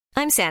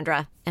I'm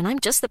Sandra, and I'm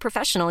just the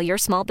professional your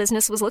small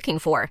business was looking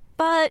for.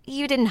 But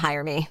you didn't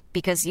hire me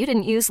because you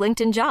didn't use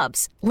LinkedIn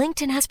Jobs.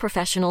 LinkedIn has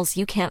professionals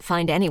you can't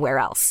find anywhere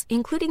else,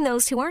 including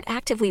those who aren't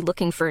actively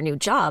looking for a new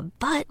job,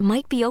 but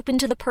might be open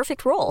to the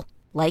perfect role,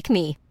 like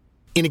me.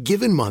 In a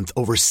given month,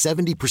 over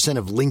 70%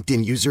 of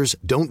LinkedIn users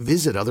don't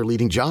visit other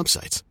leading job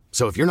sites.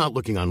 So if you're not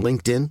looking on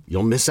LinkedIn,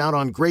 you'll miss out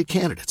on great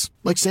candidates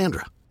like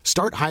Sandra.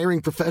 Start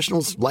hiring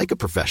professionals like a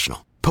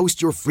professional.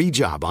 Post your free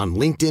job on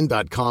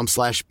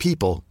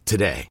linkedin.com/people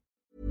today.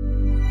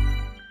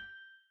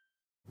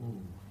 Ooh,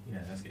 yeah,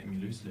 that's getting me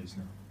loose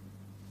now.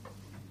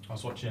 I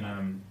was watching,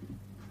 remember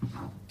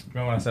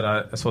when I said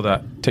I saw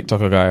that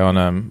TikToker guy on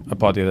a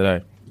pod the other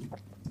day?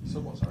 So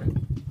what, sorry?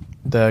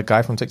 The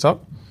guy from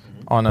TikTok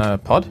on a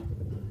pod.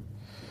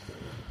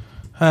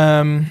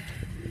 They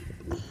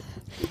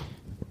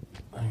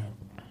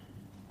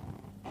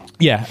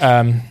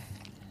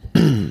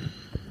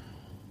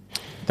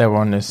were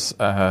on this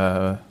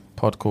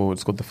pod called,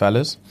 it's called The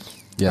Fellas.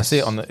 Yes. I see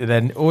it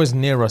they're always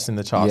near us in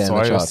the charts, so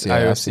I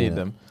always see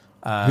them.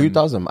 Who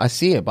does them? I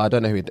see it, but I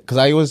don't know who. Because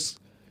I always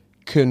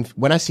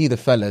when I see The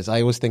Fellas, I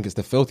always think it's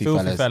the Filthy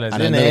Fellas, and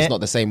I know it's not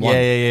the same one.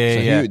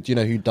 Yeah. Do you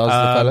know who does The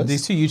Fellas?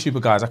 These two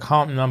YouTuber guys, I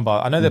can't remember.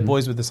 I know they're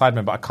boys with the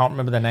Sidemen, but I can't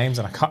remember their names,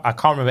 and I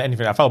can't remember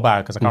anything. I felt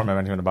bad because I can't remember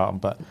anything about them.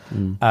 But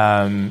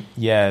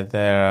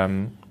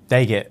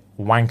they get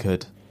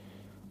wankered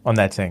on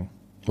their thing.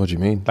 What do you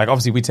mean? Like,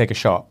 obviously, we take a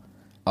shot.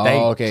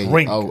 They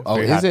drink.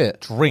 Is it?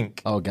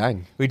 Drink. Oh,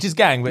 gang. Which is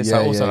gang, but it's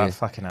like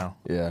fucking hell.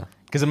 Yeah.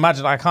 Because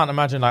I can't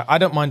imagine, like, I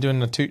don't mind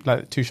doing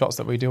the two shots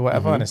that we do,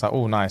 whatever, and it's like,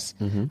 oh, nice.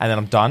 And then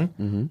I'm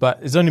done.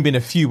 But there's only been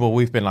a few where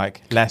we've been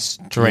like, let's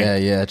drink.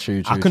 Yeah,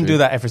 true. I couldn't do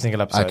that every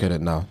single episode. I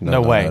couldn't, no.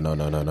 No way. No.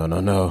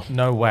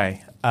 No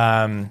way.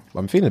 I'm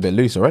feeling a bit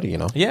loose already, you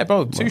know? Yeah,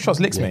 bro, 2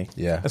 shots licks me.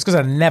 Yeah. That's because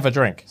I never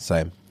drink.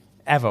 Same.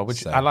 Ever,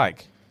 which I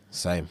like.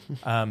 Same.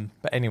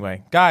 But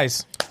anyway,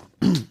 guys.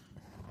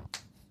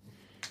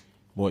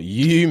 What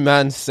you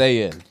man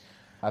saying?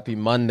 Happy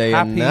Monday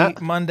and that.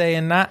 Happy Monday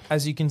and that.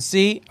 As you can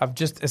see, I've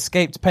just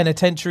escaped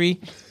penitentiary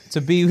to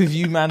be with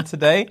you, man,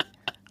 today.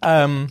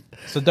 So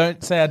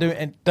don't say I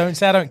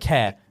don't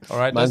care. All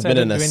right, man's been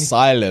in an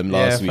asylum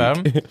last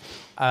week.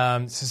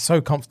 This is so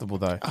comfortable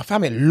though. Oh,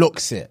 fam, it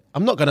looks it.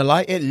 I'm not gonna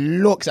lie, it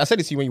looks. I said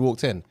it to you when you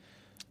walked in.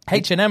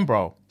 H&M,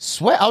 bro.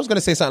 Swear, I was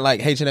gonna say something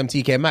like H&M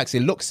TK Maxx.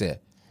 It looks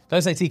it.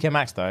 Don't say TK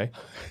Maxx though.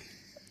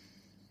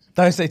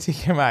 Don't say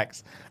TK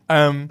Maxx.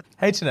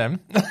 H&M.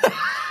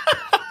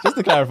 Just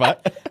to clarify.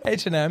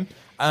 H&M.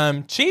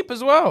 Cheap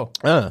as well.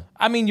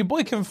 I mean, your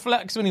boy can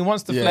flex when he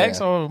wants to flex,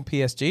 or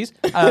PSGs.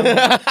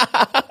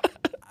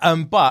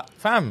 But,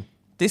 fam,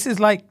 this is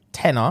like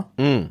tenner,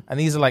 and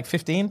these are like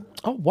 15.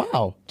 Oh,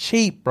 wow.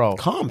 Cheap, bro.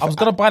 Calm. I was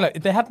going to buy, like,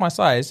 if they had my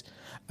size,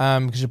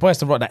 because your boy has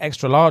to rock that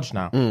extra large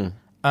now. If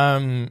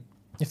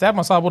they had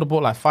my size, I would have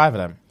bought like 5 of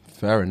them.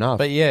 Fair enough.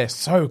 But yeah,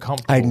 so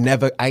comfortable.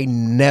 I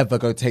never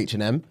go to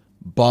H&M,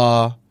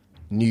 bar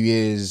New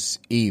Year's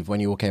Eve when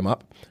you all came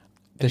up.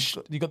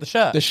 You got the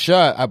shirt? The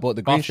shirt, I bought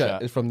the green Buff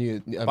shirt. It's from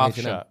Buff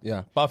H&M. shirt.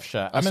 Yeah. Buff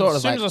shirt. As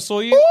soon as I saw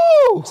you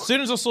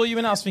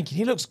in, I was thinking,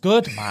 he looks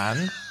good,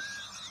 man.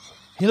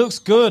 He looks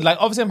good. Like,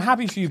 obviously, I'm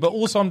happy for you, but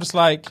also I'm just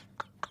like,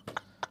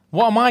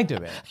 what am I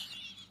doing?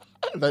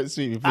 Don't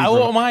sweet me, please.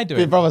 What am I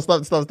doing? Hey, brother,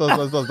 stop.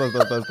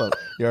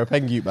 You're a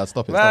penguin, man.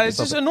 Stop it. It's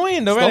just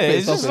annoying, though,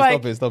 isn't it?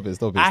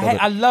 Stop it.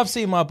 I love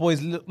seeing my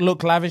boys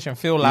look lavish and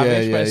feel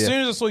lavish, but as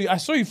soon as I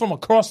saw you from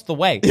across the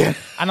way,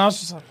 and I was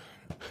just like,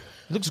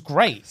 he looks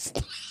great.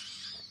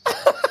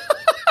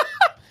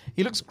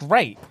 He looks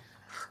great.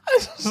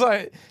 It's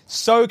like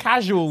so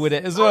casual with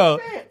it as well.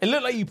 It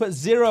looked like you put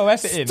zero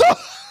effort in.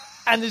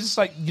 And it's just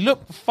like, you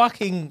look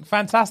fucking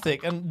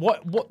fantastic. And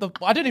what the...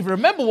 I don't even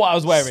remember what I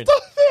was wearing.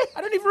 Stop it.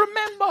 I don't even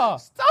remember.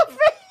 Stop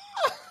it.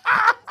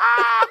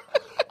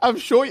 I'm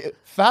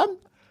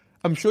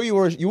sure you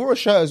wore a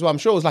shirt as well. I'm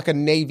sure it was like a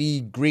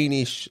navy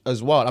greenish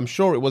as well. I'm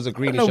sure it was a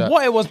greenish shirt. I don't know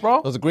what it was, bro.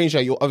 It was a green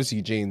shirt.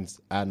 Obviously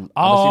jeans and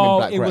I'm assuming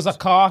black it was a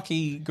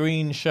khaki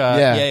green shirt.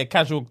 Yeah,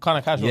 casual, kind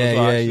of casual as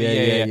well.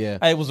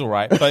 Yeah. It was all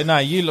right. But no,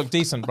 you look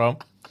decent, bro.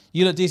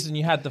 You look decent.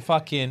 You had the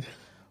fucking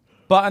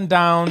button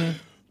down...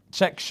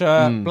 check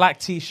shirt,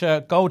 black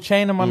t-shirt, gold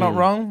chain, am I not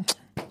wrong?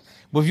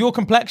 With your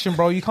complexion,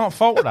 bro, you can't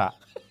fault that.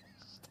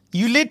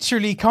 You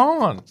literally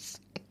can't.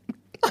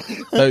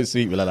 Don't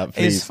sweet me like that,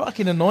 please. It's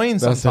fucking annoying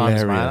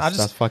sometimes, man.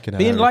 That's fucking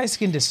being hilarious.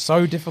 light-skinned is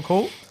so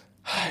difficult.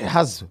 It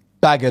has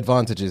bag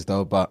advantages,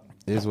 though, but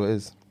it is what it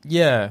is.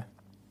 Yeah.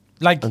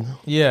 Like,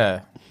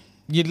 yeah.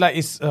 You'd like,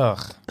 it's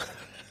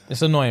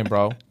annoying,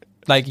 bro.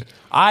 Like,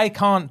 I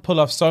can't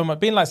pull off so much.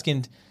 Being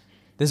light-skinned...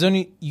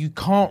 you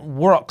can't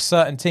rock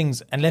certain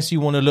things unless you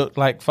want to look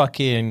like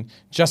fucking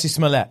Jussie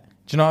Smollett.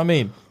 Do you know what I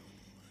mean?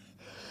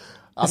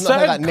 I've not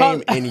heard that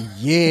name in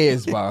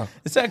years, bro.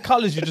 There's certain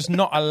colours you're just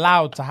not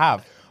allowed to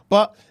have.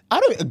 But I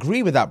don't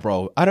agree with that,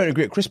 bro. I don't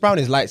agree. Chris Brown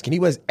is light skin. He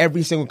wears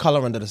every single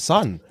color under the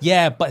sun.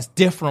 Yeah, but it's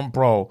different,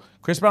 bro.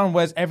 Chris Brown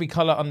wears every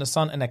color under the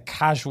sun in a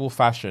casual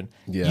fashion.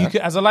 Yeah. You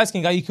can, as a light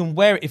skin guy, you can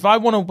wear it. If I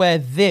want to wear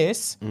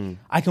this,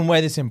 I can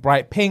wear this in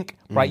bright pink,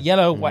 bright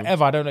yellow,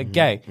 whatever. I don't look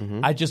gay.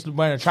 I just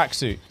wear a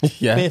tracksuit.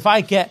 Yeah. But if I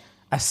get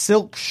a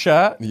silk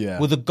shirt Yeah.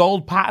 with a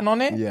gold pattern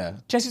on it, Yeah.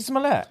 Jussie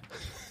Smollett.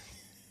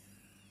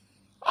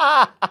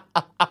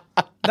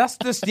 That's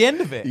just the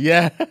end of it.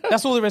 Yeah.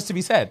 That's all there is to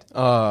be said.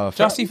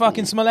 Jussie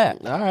fucking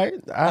Smollett. All right.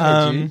 I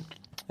heard you.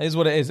 It is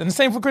what it is. And the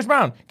same for Chris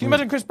Brown. Can you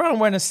imagine Chris Brown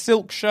wearing a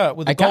silk shirt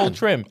with a gold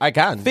trim? I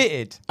can.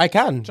 Fitted. I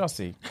can.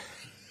 Jussie.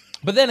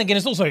 But then again,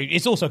 it's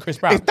also Chris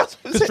Brown. That's what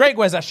I'm Because Drake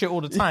wears that shit all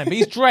the time. But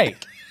he's Drake.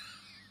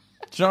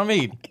 Do you know what I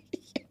mean?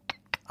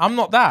 I'm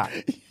not that.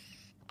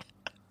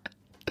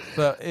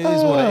 But it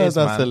is what it is,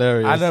 that's man.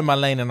 hilarious. I know my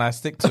lane and I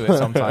stick to it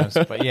sometimes.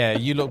 But yeah,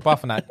 you look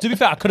buff on that. To be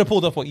fair, I could have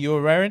pulled off what you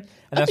were wearing.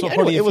 And that's what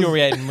probably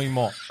infuriated me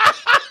more.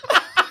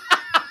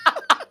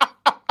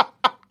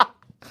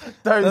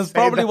 That's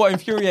probably what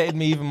infuriated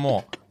me even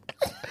more.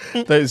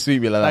 Don't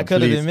sweep me like that. That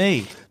could have please. been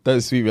me.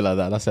 Don't sweep me like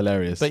that. That's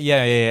hilarious. But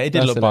yeah, it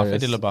did look buff. It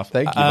did look buff.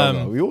 Thank you,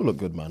 brother. We all look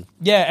good, man.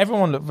 Yeah,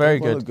 everyone looked very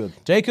Everyone good. looked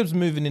good. Jacob's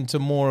moving into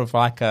more of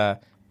like a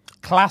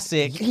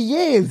classic.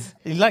 He is.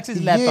 He likes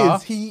his leather.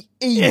 He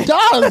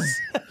does.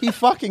 He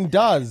fucking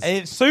does.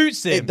 It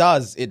suits him. It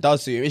does. It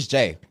does suit him. It's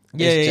Jay.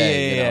 Yeah, It's yeah,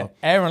 Jay, yeah. you know?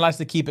 Aaron likes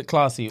to keep it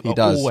classy. He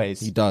does.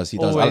 Always. He does.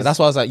 Always. That's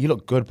why I was like, you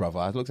look good, brother.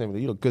 I looked at him,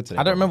 you look good today.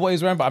 I don't remember what he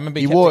was wearing, but I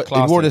remember he wore kept it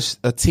classy. He wore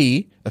a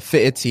tee, a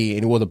fitted tee, and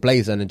he wore the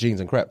blazer and the jeans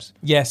and crepes.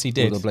 Yes, he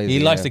did. the blazer, He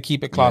likes yeah. to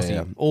keep it classy.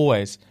 Yeah.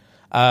 Always.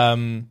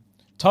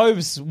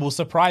 Tobes will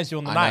surprise you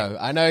on the night.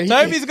 I know.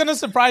 Toby's going to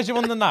surprise you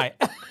on the night.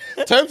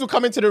 Tobes will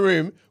come into the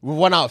room with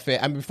one outfit,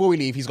 and before we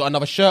leave, he's got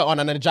another shirt on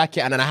and then a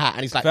jacket and then a hat,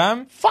 and he's like,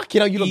 Fam, fuck,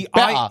 you look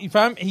better.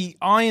 He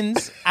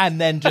irons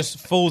and then just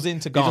falls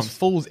into He garms. just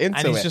falls into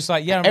and it. he's just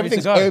like, yeah, I'm ready to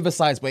everything's go.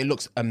 oversized, but it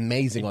looks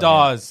amazing on him.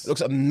 Does. It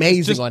looks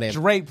amazing just on him.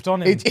 Draped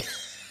on him.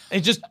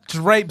 It just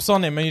drapes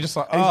on him, and you're just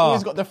like, He's oh.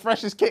 always got the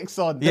freshest kicks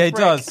on. Yeah, he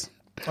does.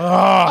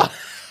 Oh.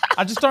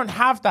 I just don't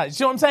have that. You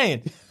see what I'm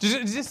saying?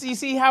 Just you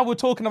see how we're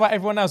talking about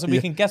everyone else and we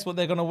can guess what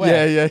they're going to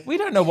wear? Yeah. We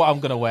don't know what I'm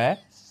going to wear.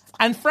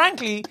 And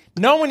frankly,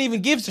 no one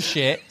even gives a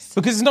shit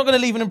because it's not going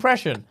to leave an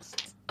impression.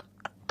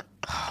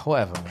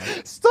 Whatever,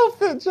 man.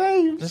 Stop it,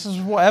 James. This is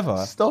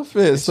whatever. Stop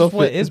it. Stop it.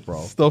 what it is,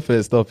 bro. Stop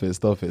it.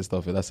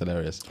 That's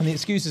hilarious. And the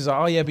excuses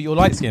are, oh yeah, but you're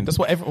light skinned. That's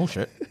what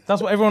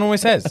That's what everyone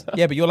always says.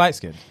 Yeah, but you're light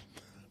skinned.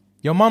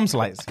 Your mum's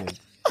light skinned.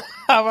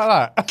 How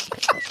about that?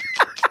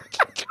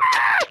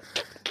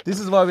 This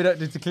is why we don't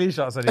do tequila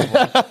shots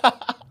anymore.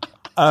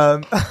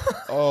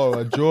 Oh,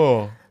 a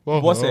jaw.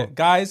 What's it?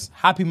 Guys,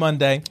 happy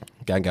Monday.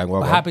 Gang, We're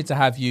well. happy to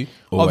have you.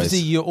 Always. Obviously,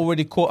 you're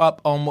already caught up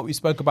on what we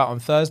spoke about on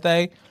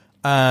Thursday.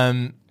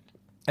 And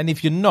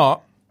if you're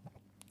not,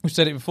 we've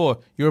said it before,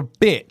 you're a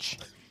bitch.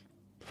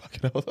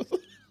 Fucking hell.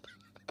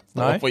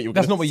 No,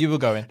 that's not what you were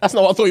going. That's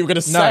not what I thought you were going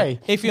to say. No,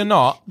 if you're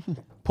not,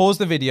 pause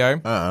the video,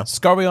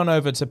 scurry on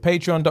over to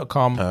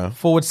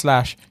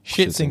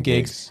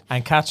patreon.com/ShxtsnGigs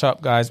and catch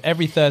up, guys.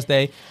 Every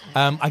Thursday,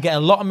 I get a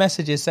lot of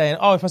messages saying,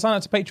 oh, if I sign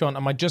up to Patreon,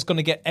 am I just going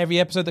to get every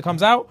episode that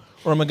comes out?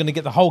 Or am I going to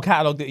get the whole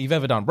catalogue that you've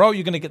ever done? Bro,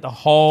 you're going to get the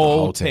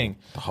whole thing.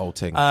 The whole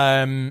thing.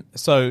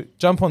 So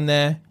jump on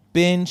there,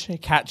 binge,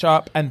 catch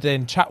up, and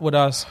then chat with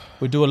us.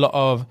 We do a lot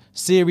of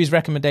series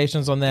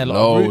recommendations on there, a lot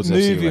Loads of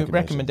of series movie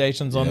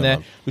recommendations on Yeah, there.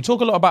 man. We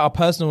talk a lot about our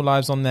personal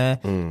lives on there,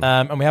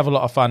 and we have a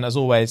lot of fun as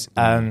always.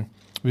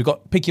 We've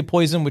got Pick Your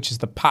Poison, which is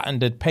the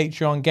patented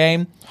Patreon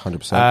game,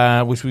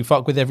 100%. which we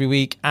fuck with every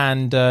week.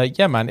 And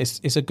yeah, man,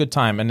 it's a good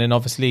time. And then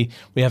obviously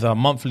we have our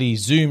monthly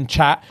Zoom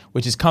chat,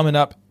 which is coming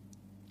up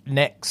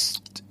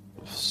next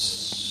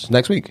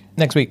week. week.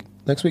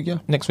 Yeah.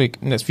 Next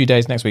week, next few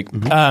days, next week.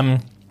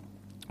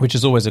 Which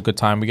is always a good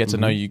time. We get to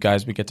know you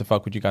guys. We get to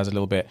fuck with you guys a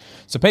little bit.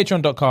 So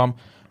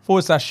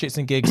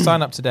patreon.com/ShxtsnGigs.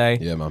 Sign up today.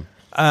 Yeah, man.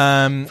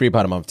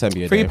 £3 a month,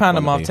 10p a day. £3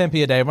 a month,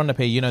 10p a day. Run the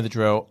P, you know the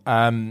drill.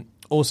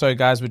 Also,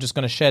 guys, we're just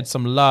going to shed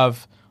some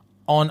love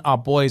on our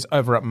boys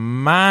over at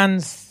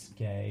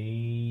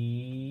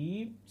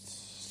Manscaped.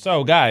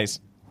 So, guys,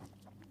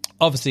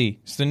 obviously,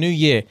 it's the new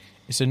year.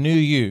 It's a new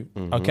you,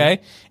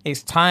 okay?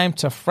 It's time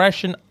to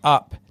freshen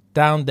up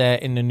down there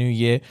in the new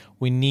year.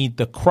 We need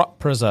the crop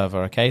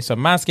preserver, okay? So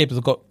Manscaped has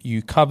got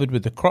you covered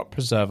with the crop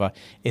preserver.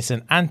 It's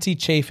an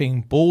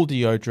anti-chafing ball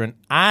deodorant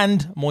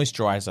and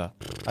moisturizer,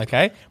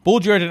 okay?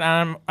 Ball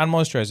deodorant and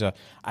moisturizer.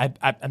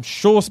 I'm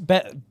sure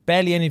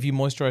barely any of you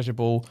moisturize your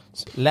balls,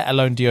 let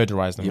alone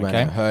deodorize them, You might okay?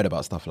 have heard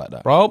about stuff like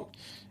that. Bro,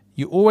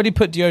 you already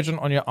put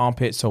deodorant on your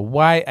armpit, so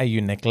why are you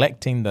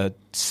neglecting the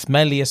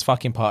smelliest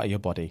fucking part of your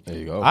body? There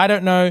you go. I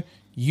don't know.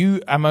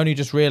 I'm only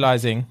just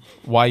realizing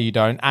why you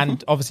don't.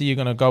 And obviously you're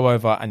going to go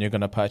over and you're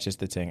going to purchase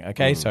the thing.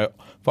 Okay. So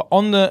for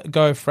on the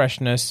go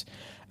freshness,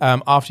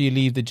 after you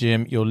leave the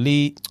gym, you'll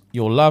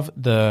love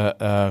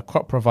the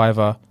Crop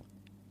Reviver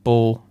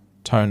Ball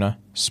Toner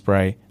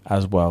Spray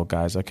as well,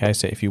 guys. Okay.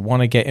 So if you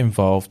want to get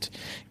involved,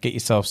 get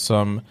yourself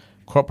some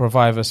Crop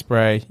Reviver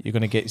spray. You're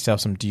going to get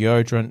yourself some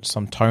deodorant,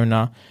 some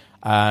toner.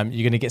 You're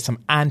going to get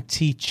some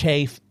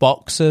anti-chafe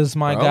boxers,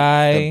 my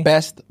guy. The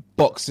best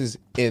boxers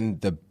in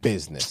the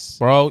business.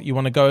 Bro, you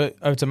want to go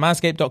over to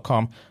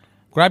manscaped.com,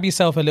 grab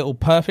yourself a little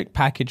perfect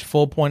package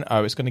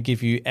 4.0. It's going to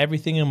give you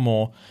everything and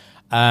more.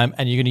 And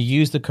you're going to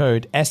use the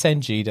code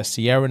SNG, that's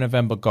Sierra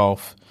November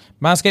Golf.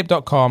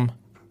 Manscaped.com,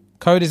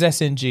 code is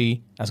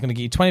SNG. That's going to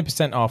get you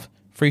 20% off,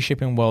 free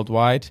shipping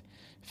worldwide.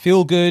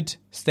 Feel good,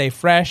 stay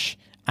fresh,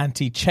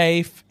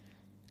 anti-chafe,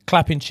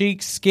 clapping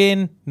cheeks,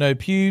 skin, no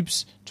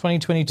pubes.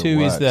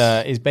 2022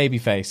 is baby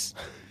face.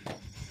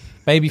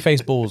 Baby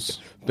face balls.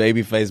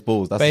 Baby face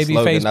balls. That's baby the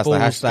slogan. face That's balls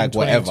the hashtag,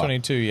 whatever.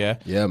 2022, yeah.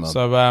 Yeah, man.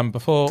 So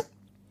before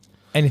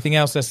anything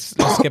else, let's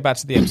get back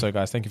to the episode,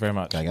 guys. Thank you very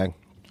much. Gang.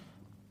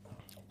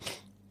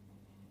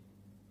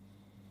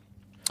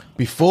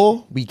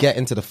 Before we get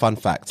into the fun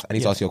facts, I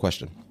need to ask you a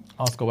question.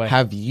 Ask away.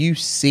 Have you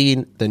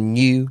seen the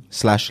new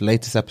 /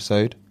 latest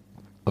episode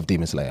of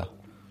Demon Slayer?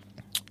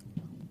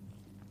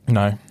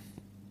 No. I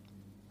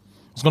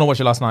was going to watch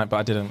it last night, but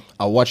I didn't.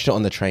 I watched it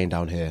on the train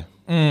down here.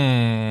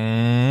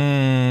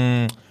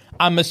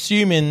 I'm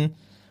assuming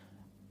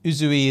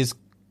Uzui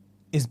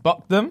is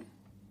bucked them.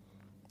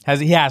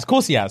 He has. Of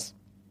course he has.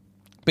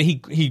 But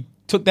he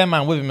took their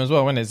man with him as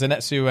well, wasn't it?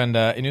 Zenitsu and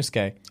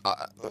Inosuke.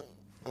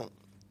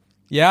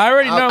 Yeah, I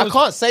already know. I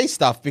can't say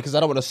stuff because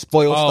I don't want to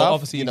spoil stuff.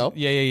 Obviously, you know.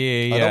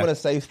 Yeah. I don't want to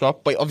say stuff,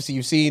 but obviously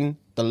you've seen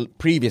the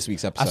previous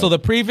week's episode. I saw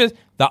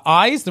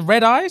the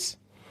red eyes.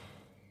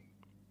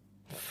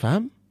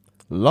 Fam,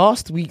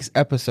 last week's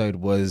episode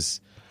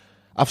was...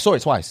 I saw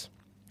it twice.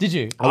 Did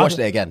you? I watched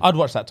it again. I'd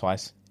watch that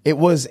twice. It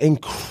was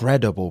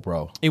incredible,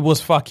 bro. It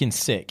was fucking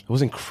sick. It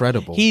was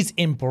incredible. He's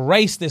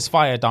embraced this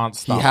fire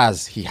dance stuff.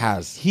 He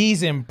has.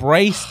 He's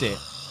embraced it.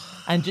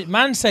 And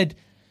man said,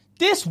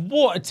 this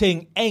water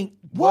thing ain't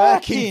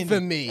working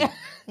for me.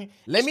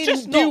 Let me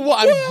just do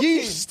what I'm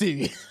used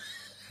to.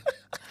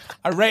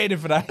 I rated him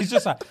for that. He's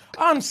just like,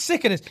 I'm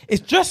sick of this.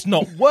 It's just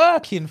not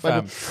working,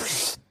 fam.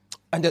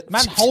 And the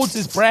man holds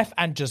his breath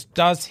and just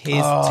does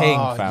his thing,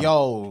 fam.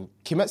 Yo,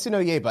 Kimetsu no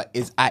Yaiba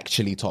is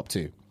actually top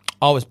 2.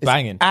 Oh, it's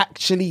banging.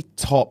 Actually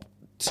top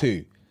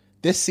 2.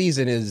 This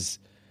season is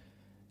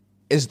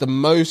the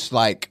most,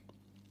 like...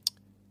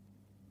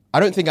 I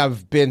don't think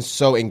I've been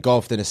so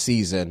engulfed in a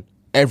season,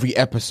 every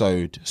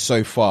episode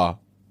so far,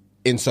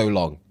 in so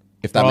long,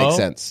 if that makes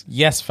sense.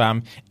 Yes,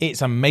 fam.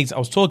 It's amazing. I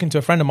was talking to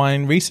a friend of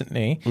mine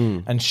recently,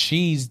 and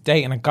she's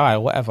dating a guy or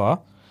whatever,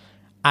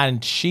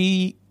 and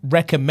she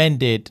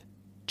recommended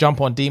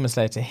jump on Demon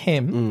Slayer to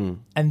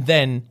him, and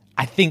then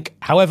I think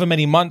however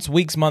many months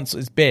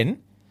it's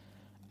been,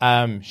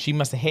 she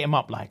must have hit him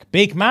up like,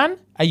 big man,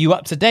 are you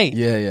up to date?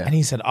 Yeah. And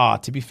he said,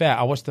 to be fair,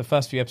 I watched the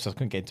first few episodes,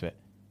 couldn't get into it.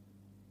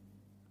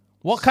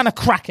 What kind of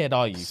crackhead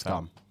are you,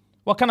 Scum? Fam?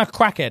 What kind of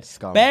crackhead?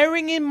 Scum.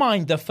 Bearing in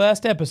mind the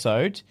first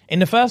episode, in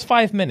the first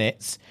 5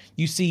 minutes,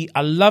 you see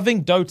a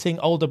loving, doting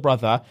older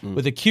brother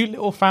with a cute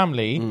little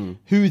family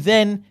who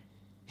then,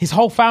 his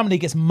whole family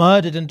gets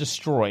murdered and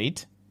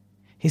destroyed.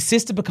 His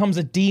sister becomes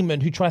a demon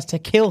who tries to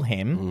kill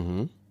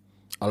him.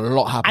 A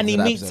lot happens. And he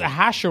meets a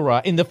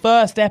Hashira in the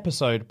first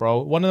episode,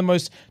 bro. One of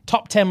the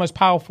top 10 most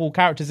powerful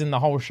characters in the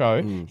whole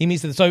show. He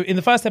meets so in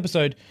the first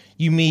episode,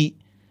 you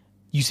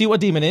see what a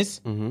demon is.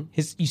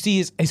 You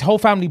see his whole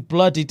family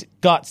blooded,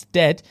 guts,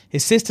 dead.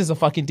 His sister's a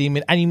fucking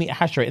demon, and you meet a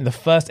Hashira in the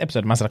first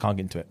episode. Man said, I can't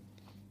get into it.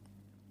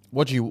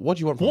 What do you want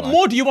from life? What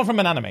more do you want from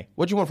an anime?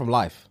 What do you want from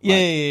life?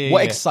 Yeah.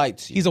 What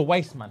excites you? He's a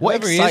waste man. What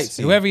excites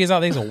you? Whoever he is out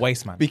there, he's a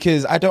waste man.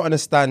 Because I don't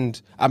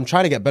understand. I'm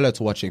trying to get Bella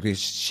to watch it because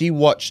she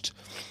watched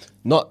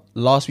not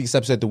last week's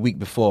episode, the week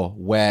before,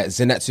 where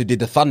Zenitsu did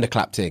the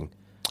thunderclap thing.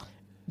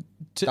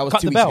 That was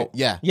 2 weeks ago.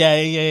 Yeah.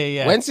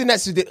 When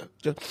Zenitsu did,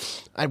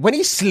 and when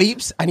he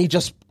sleeps and he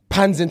just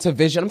pans into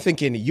vision, I'm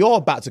thinking, you're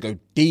about to go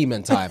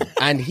demon time.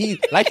 And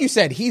he, like you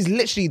said, he's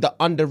literally the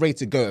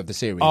underrated GOAT of the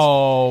series.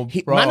 Bro.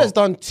 Man has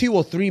done 2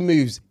 or 3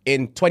 moves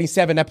in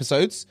 27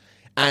 episodes,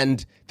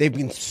 and they've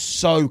been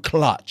so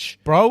clutch.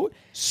 Bro,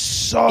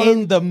 so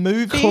in the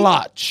movie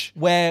clutch.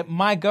 Where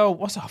my girl,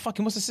 what's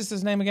the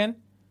sister's name again?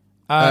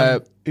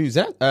 Who's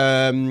that?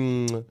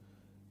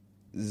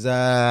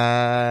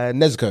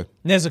 Nezuko.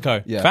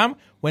 Yeah. Fam,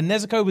 when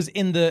Nezuko was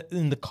in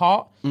the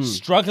cart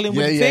struggling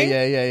with the thing.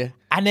 Yeah.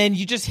 And then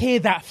you just hear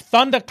that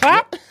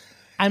thunderclap,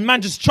 and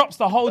man just chops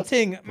the whole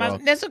thing. Man,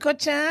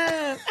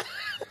 Nezuko-chan.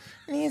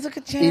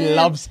 Nezuko-chan. He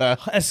loves her.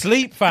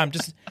 Asleep, fam.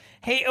 Just,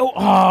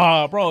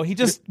 bro. He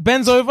just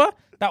bends over.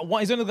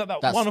 He's only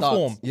got that one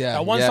form. Yeah.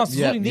 That one stance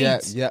is all he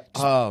needs. Yeah.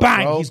 Bang,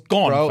 bro, he's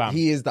gone, bro, fam.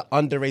 He is the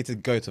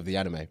underrated GOAT of the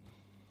anime.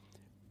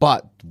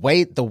 But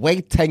the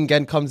way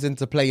Tengen comes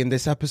into play in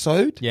this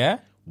episode. Yeah.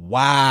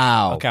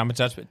 Wow. Okay, I'm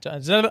jumping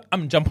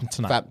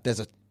tonight. Fam, there's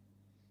a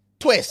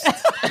twist.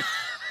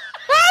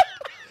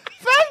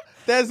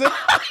 There's a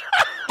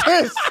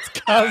twist,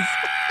 cuz.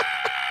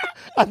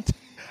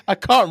 I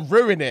can't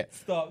ruin it.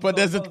 But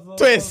there's a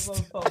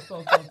twist. Stop.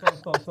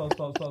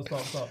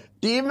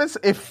 Demons,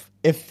 if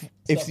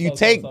you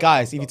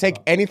take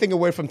anything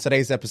away from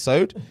today's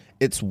episode,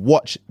 it's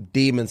watch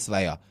Demon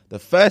Slayer. The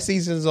first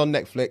season is on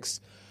Netflix.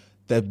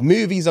 The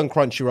movie's on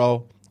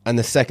Crunchyroll. And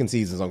the second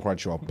season's on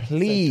Crunchyroll.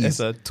 Please. It's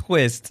a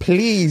twist.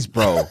 Please,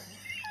 bro.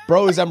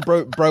 Bros and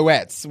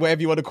broettes,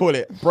 whatever you want to call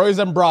it. Bros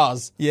and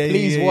bras.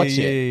 Please watch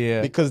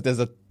it. Because there's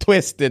a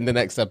twist in the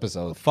next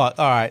episode. Fuck.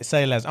 All right,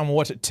 say less. I'm going to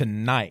watch it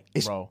tonight,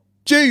 bro.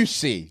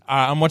 Juicy. All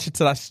right, I'm watching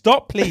tonight.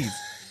 Stop, please.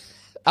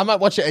 I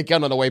might watch it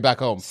again on the way back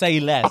home. Say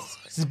less.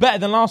 This is better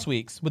than last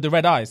week's with the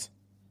red eyes.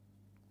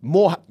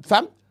 More,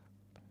 fam.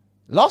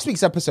 Last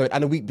week's episode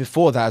and the week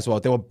before that as well,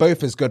 they were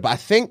both as good. But I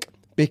think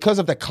because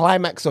of the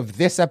climax of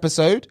this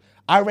episode,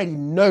 I already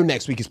know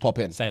next week is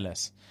popping. Say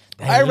less.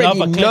 I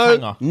already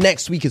know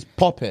next week is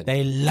popping.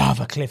 They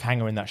love a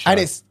cliffhanger in that show. And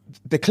it's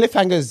the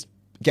cliffhangers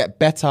get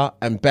better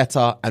and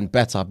better and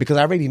better because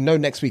I already know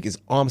next week is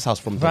Arms House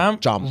from the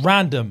jump.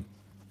 Random.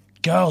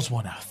 Girls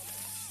want to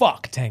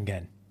fuck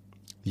Tengen.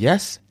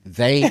 Yes,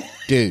 they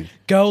do.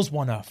 Girls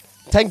want to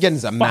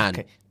Tengen's a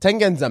man.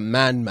 Tengen's a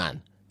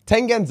man.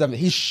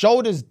 His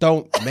shoulders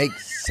don't make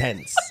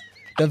sense.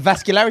 The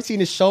vascularity in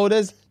his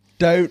shoulders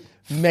don't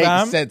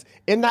make sense.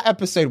 In that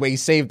episode where he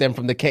saved them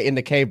from in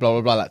the cave, blah,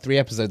 blah, blah, like 3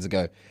 episodes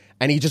ago,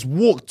 and he just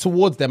walked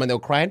towards them and they were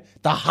crying,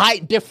 the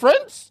height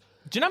difference?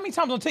 Do you know how many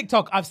times on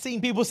TikTok I've seen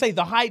people say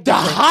the height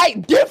difference? The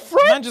height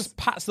difference? Man just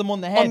pats them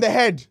on the head. On the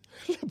head.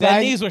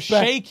 Their knees were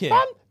shaking.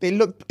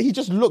 Fam, he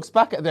just looks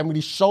back at them with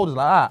his shoulders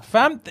like that.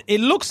 Fam, it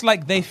looks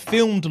like they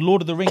filmed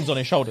Lord of the Rings on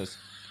his shoulders.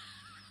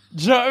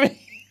 Do you know what I mean?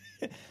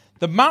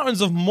 The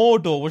Mountains of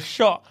Mordor was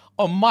shot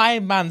on my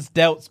man's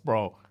delts,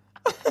 bro.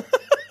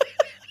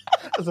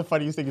 That's the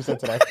funniest thing you said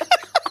today.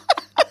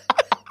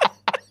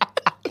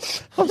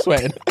 I'm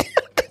sweating.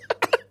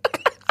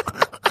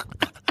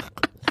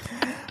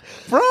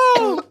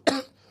 Bro!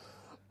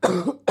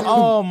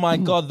 Oh my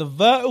God, the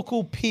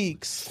vertical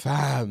peaks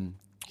Fam.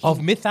 of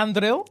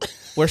Mithandril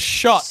were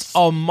shot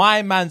on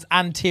my man's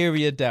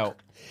anterior delt.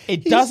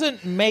 It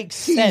doesn't make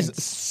sense.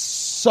 He's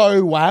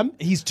so wham.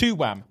 He's too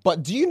wham.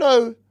 But do you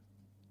know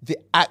the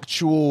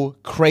actual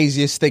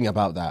craziest thing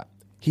about that?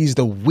 He's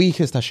the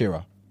weakest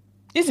Hashira.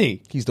 Is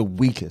he? He's the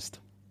weakest.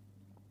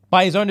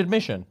 By his own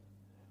admission?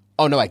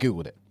 Oh, no, I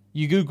Googled it.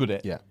 You Googled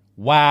it? Yeah.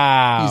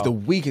 Wow. He's the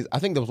weakest. I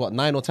think there was,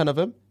 9 or 10 of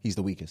him? He's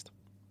the weakest.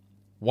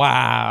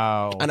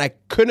 Wow. And I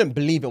couldn't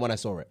believe it when I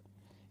saw it.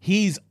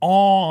 He's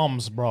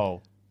arms,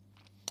 bro.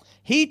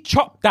 He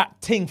chopped that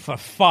thing for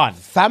fun.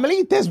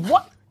 Family, there's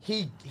what?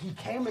 He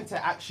came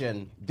into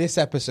action this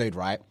episode,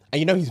 right? And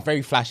you know he's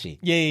very flashy.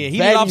 Yeah. He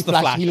very loves the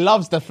flash. He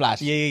loves the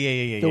flash.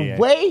 Yeah. The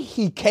way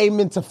he came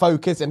into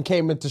focus and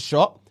came into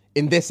shot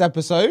in this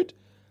episode,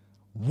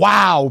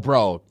 wow,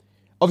 bro.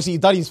 Obviously, he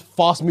done his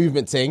fast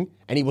movement thing,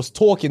 and he was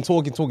talking,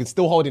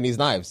 still holding his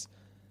knives.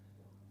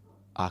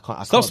 I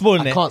can't. Stop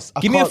spoiling it.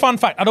 Give me a can't. fun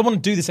fact. I don't want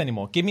to do this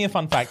anymore. Give me a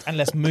fun fact, and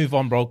let's move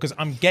on, bro, because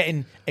I'm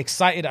getting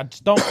excited. I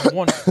just don't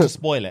want to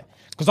spoil it,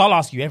 because I'll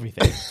ask you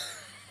everything.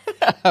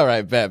 All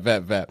right,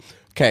 bet.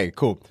 Okay,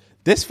 cool.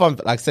 This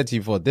like I said to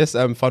you before, this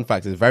fun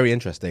fact is very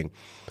interesting.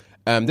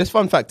 This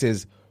fun fact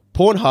is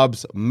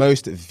Pornhub's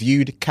most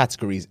viewed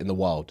categories in the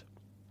world.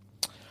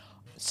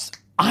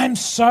 I'm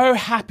so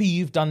happy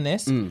you've done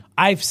this.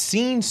 I've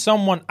seen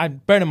someone.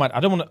 Bear in mind, I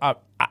don't want to.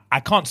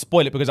 I can't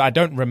spoil it because I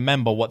don't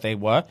remember what they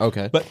were.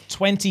 Okay, but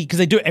 20 because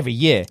they do it every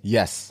year.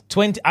 Yes,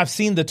 20. I've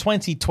seen the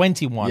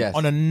 2021 yes.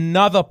 on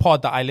another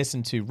pod that I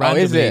listened to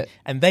randomly, is it?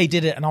 And they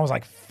did it, and I was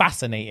like,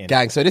 fascinating.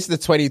 Gang. So this is the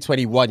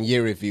 2021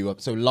 year review.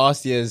 So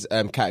last year's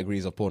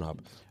categories of Pornhub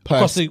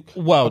across the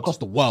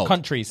world,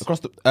 countries,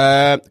 across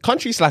the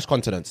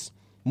countries/continents.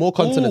 More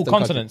continents. Ooh,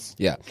 continents.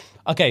 Yeah.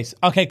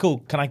 Okay, cool.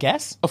 Can I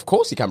guess? Of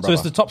course you can, brother. So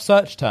it's the top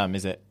search term,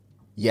 is it?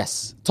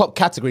 Yes. Top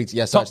categories.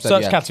 Yes. Top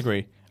search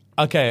category.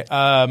 Okay.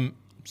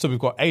 So we've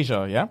got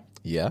Asia, yeah?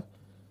 Yeah.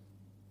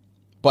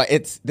 But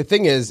the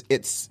thing is,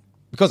 it's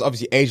because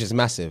obviously Asia's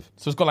massive.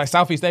 So it's got like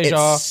Southeast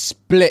Asia. It's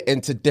split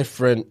into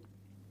different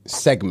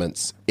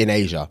segments in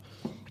Asia.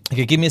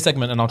 Okay, give me a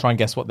segment and I'll try and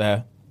guess what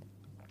their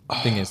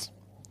thing is.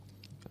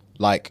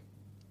 Like,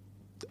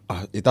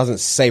 it doesn't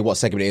say what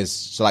segment it is.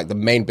 So like the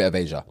main bit of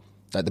Asia,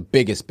 like the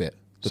biggest bit.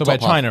 So where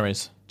China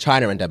is?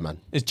 China and Denmark.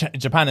 Is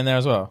Japan in there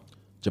as well?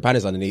 Japan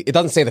is underneath. It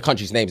doesn't say the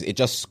countries' names. It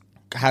just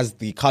has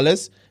the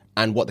colours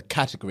and what the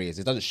category is.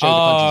 It doesn't show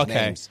the countries'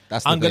 names.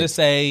 That's I'm going to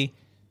say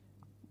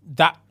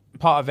that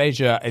part of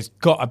Asia has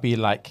got to be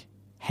like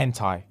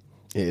hentai.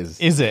 It is.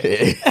 Is it?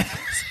 It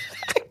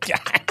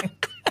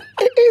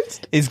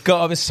is. It's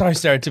got to be so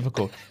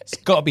stereotypical. It's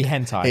got to be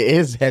hentai. It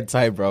is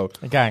hentai, bro.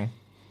 Gang.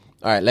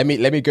 All right, let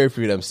me go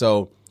through them.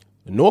 So,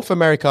 North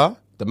America,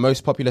 the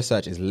most popular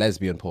search is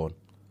lesbian porn.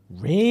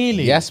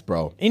 Really? Yes,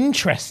 bro.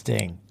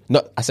 Interesting.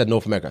 No, I said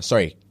North America.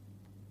 Sorry.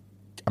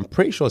 I'm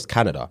pretty sure it's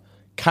Canada.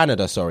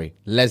 Sorry.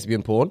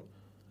 Lesbian porn.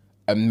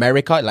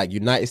 America, like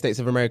United States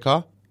of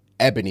America,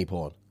 ebony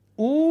porn.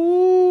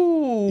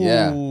 Ooh.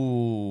 Yeah.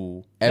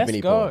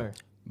 Ebony Let's go. porn.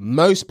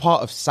 Most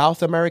part of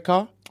South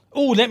America.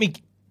 Ooh,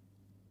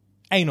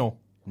 anal.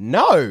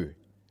 No.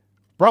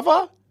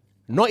 Brother,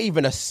 not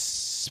even a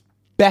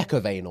speck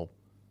of anal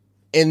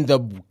in the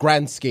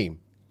grand scheme.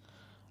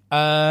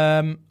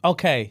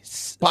 Okay.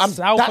 But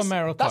South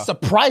America. That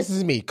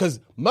surprises me because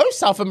most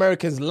South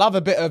Americans love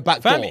a bit of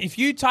backdoor. Fam, if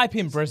you type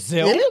in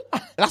Brazil, really?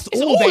 That's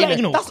it's all they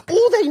anal. know. That's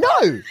all they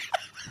know.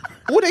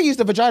 All they use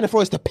the vagina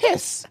for is to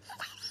piss.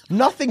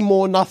 Nothing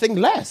more, nothing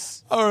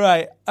less. All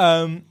right.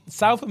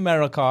 South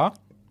America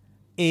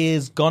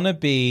is gonna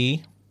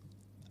be.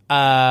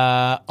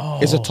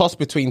 It's a toss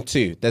between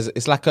two.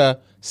 It's like a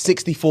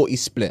 60-40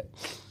 split.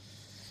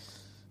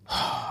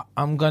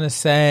 I'm gonna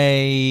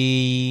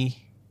say.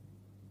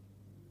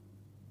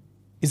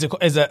 Is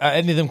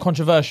any of them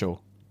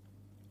controversial?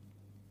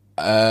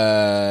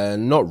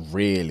 Not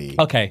really.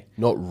 Okay.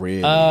 Not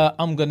really.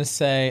 I'm gonna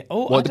say.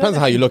 Oh, well, it depends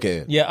on how you look at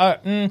it. Yeah.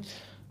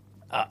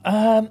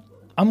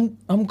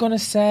 I'm gonna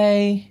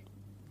say.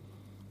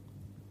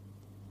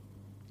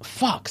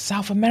 Fuck,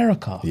 South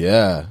America.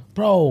 Yeah.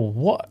 Bro,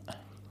 what?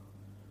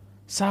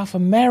 South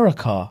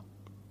America.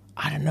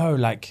 I don't know,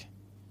 like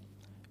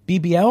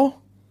BBL.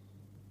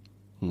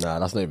 Nah,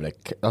 that's not even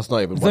one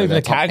of even their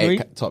a category?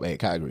 top eight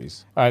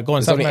categories. All right, go on.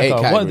 There's South only America. 8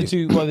 What are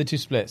categories. the two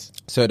splits?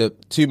 So the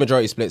two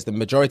majority splits. The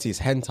majority is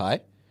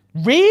hentai,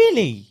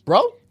 Really,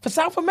 bro. for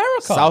South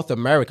America? South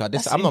America.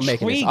 That's I'm not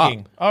making this intriguing.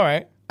 up. All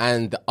right.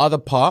 And the other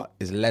part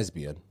is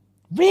lesbian.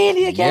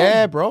 Really again?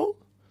 Yeah, bro.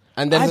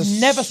 And I've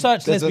never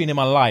searched lesbian in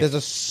my life. There's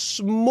a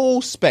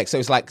small spec, so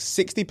it's like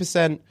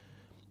 60%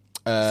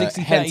 60,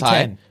 30, hentai.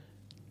 10.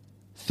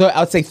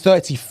 I'd say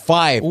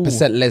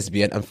 35%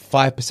 lesbian and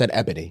 5%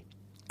 ebony.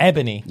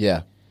 Ebony.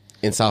 Yeah,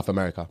 in South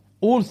America.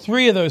 All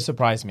three of those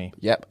surprised me.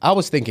 Yep, I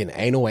was thinking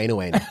anal. Anal.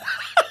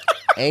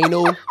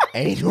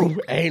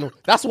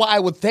 That's what I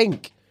would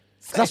think.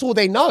 That's all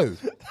they know.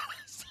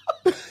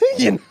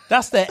 You know?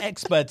 That's their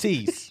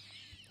expertise.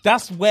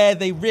 That's where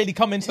they really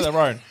come into their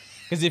own.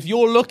 Because if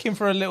you're looking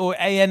for a little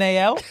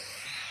ANAL,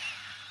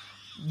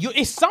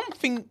 it's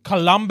something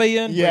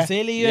Colombian,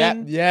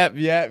 Brazilian,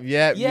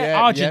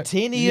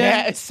 Argentinian.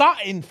 Yeah. It's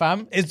something,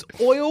 fam. It's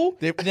oil.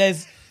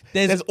 There's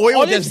oil,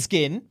 olive there's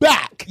skin.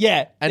 back.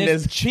 Yeah. And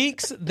there's there's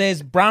cheeks,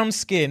 there's brown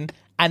skin,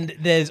 and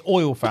there's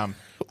oil, fam.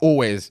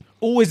 Always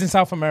Always in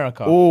South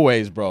America. bro.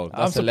 That's I'm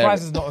surprised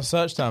hilarious. it's not a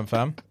search term,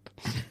 fam.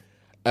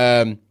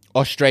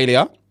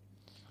 Australia.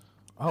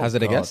 Oh,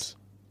 Hazard a God. guess.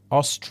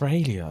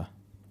 Australia.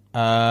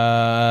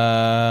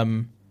 I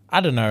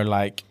don't know,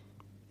 like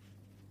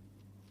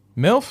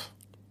MILF?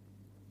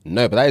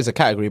 No, but that is a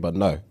category, but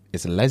no.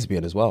 It's a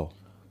lesbian as well.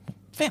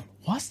 Fam,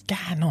 what's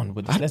going on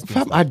with this lesbian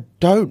Fam, stuff? I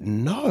don't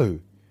know.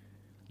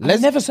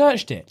 I've never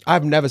searched it.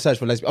 I've never searched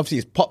for lesbian. Obviously,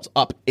 it's popped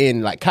up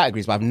in like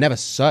categories, but I've never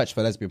searched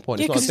for lesbian porn.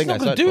 Yeah, not a 'cause it's thing not I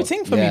gonna search do a for.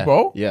 thing for me,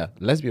 bro. Yeah,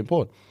 lesbian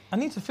porn. I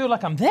need to feel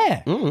like I'm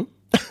there.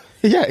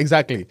 Yeah,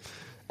 exactly.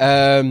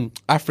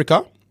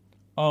 Africa.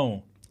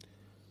 Oh.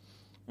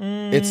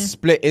 It's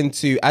split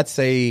into, I'd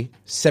say,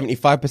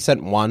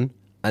 75% one,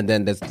 and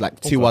then there's like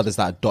two others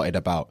that are dotted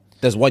about.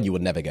 There's one you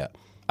would never get.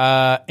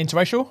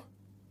 Interracial?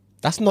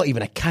 That's not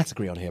even a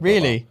category on here,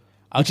 Really? brother.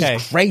 Which Okay.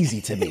 is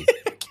crazy to me.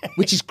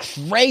 Which is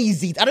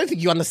crazy. I don't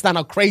think you understand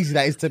how crazy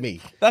that is to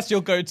me. That's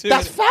your go-to.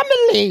 That's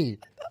family.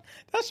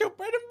 That's your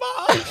bread and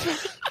butter.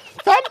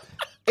 Fam,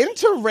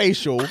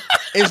 interracial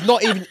is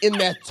not even in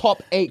their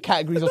top 8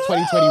 categories of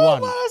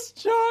 2021. That's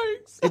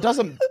jokes. It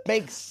doesn't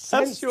make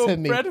sense That's your to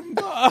me. bread and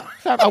butter.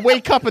 Fam, I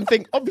wake up and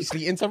think,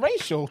 obviously,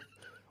 interracial.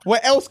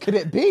 What else could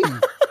it be?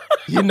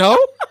 You know?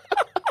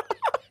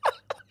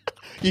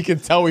 You can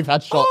tell we've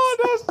had shots. Oh,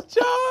 that's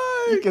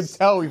jokes. You can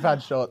tell we've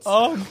had shots.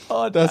 Oh,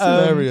 God. That's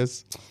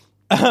hilarious.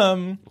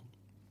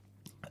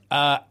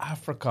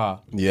 Africa.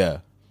 Yeah.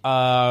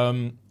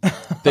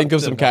 Think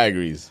of some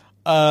categories.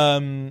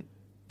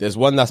 There's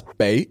one that's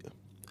bait,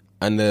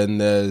 and then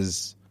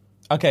there's...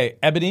 Okay,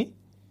 ebony.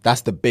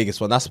 That's the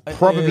biggest one. That's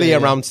probably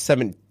around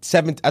 7,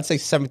 I'd say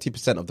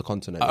 70% of the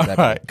continent. All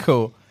right,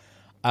 cool.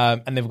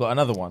 And they've got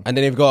another one. And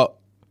then they've got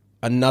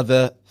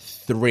another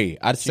 3.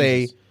 I'd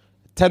say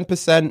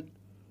 10%.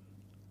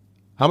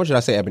 How much did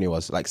I say ebony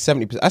was? Like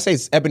 70%. I say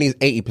ebony is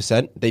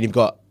 80%. Then you've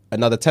got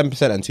another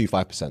 10% and 2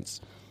 5%.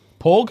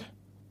 Porg?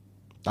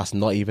 That's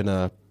not even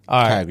a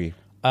All right. category.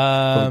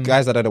 For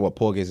guys that don't know what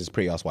porg is, it's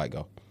pretty ass white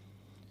girl.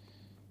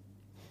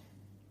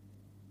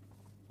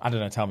 I don't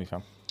know. Tell me,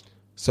 fam.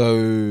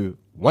 So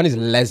one is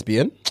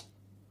lesbian,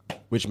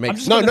 which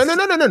makes... just No,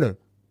 gonna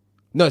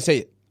No, say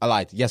it. I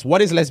lied. Yes,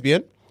 one is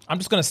lesbian. I'm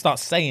just going to start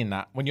saying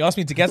that. When you ask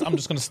me to guess, I'm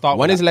just going to start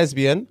One with is that.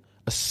 lesbian.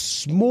 A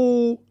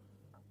small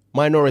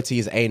minority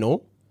is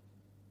anal.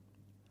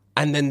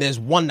 And then there's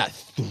one that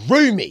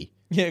threw me.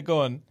 Yeah,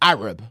 go on.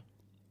 Arab.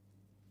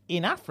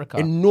 In Africa?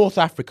 In North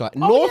Africa.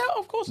 Oh, yeah,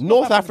 of course.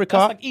 North Africa.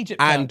 That's like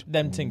Egypt, and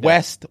them thing there.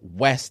 West,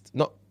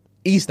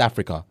 East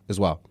Africa as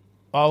well.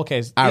 Oh, okay.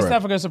 East Arab.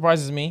 Africa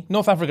surprises me.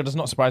 North Africa does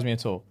not surprise me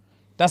at all.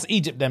 That's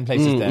Egypt, them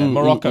places there.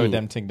 Morocco,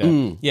 them thing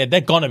there. Yeah,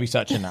 they're going to be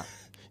searching that.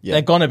 Yeah.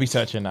 They're going to be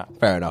searching that.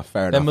 Fair enough.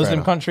 They're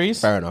Muslim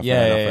countries? Fair enough.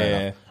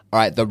 Yeah. All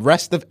right, the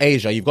rest of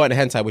Asia, you've got in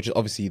hentai, which is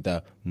obviously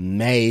the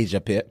major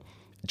pit.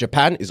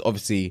 Japan is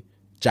obviously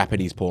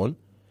Japanese porn.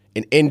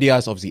 In India,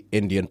 it's obviously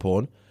Indian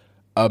porn.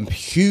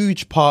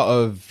 Huge part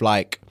of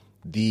like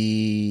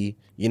the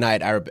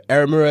United Arab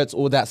Emirates,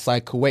 all that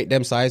side, Kuwait,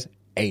 them sides,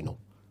 anal.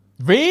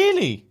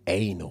 Really?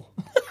 Anal.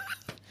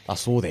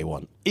 That's all they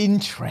want.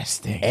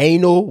 Interesting.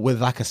 Anal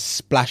with like a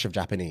splash of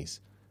Japanese,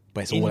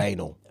 but it's all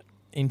anal.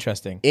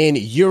 Interesting. In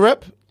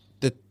Europe,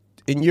 there's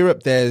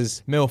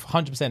MILF,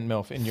 100%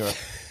 MILF in Europe.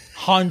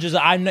 Hundreds.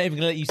 I'm not even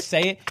gonna let you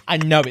say it. I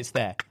know it's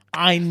there.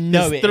 I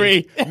know there's it.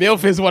 Three.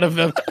 MILF is one of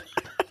them.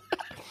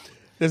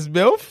 There's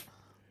MILF,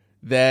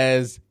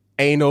 there's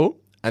anal,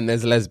 and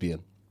there's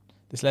lesbian.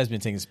 This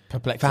lesbian thing is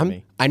perplexing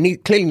me. I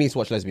clearly need to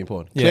watch lesbian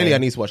porn. Yeah. Clearly, I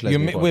need to watch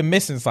lesbian porn. We're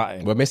missing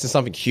something. We're missing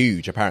something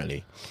huge,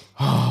 apparently.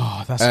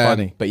 Oh, that's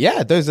funny. But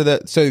yeah, those are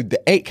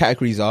the 8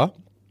 categories are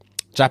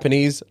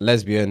Japanese,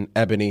 lesbian,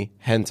 ebony,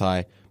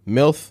 hentai,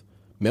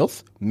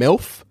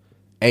 MILF,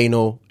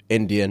 anal,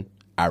 Indian,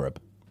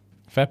 Arab.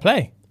 Fair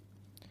play.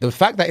 The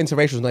fact that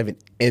interracial is not even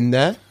in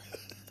there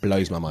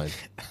blows my mind.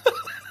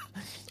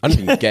 I don't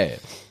think you get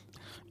it.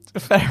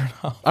 Fair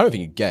enough. I don't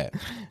think you get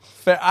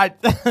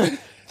it.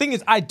 Thing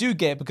is, I do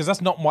get it because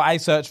that's not what I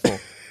search for.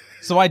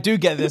 So I do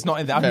get that it's not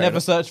in there. I've never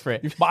searched for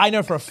it. But I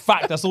know for a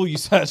fact that's all you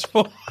search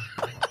for.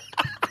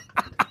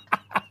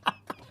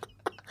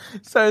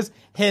 So it's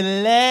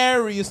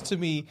hilarious to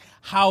me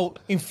how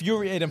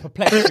infuriated and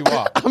perplexed you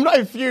are. I'm not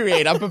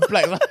infuriated. I'm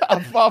perplexed.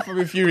 I'm far from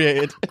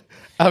infuriated.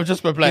 I'm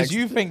just perplexed.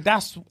 Because you think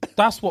that's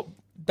what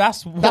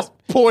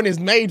porn is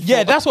made for.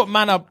 Yeah, that's what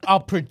man are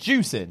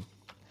producing.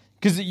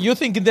 Because you're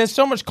thinking there's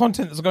so much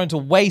content that's going to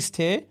waste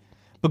here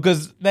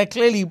because they're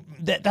clearly,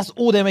 that's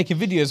all they're making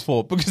videos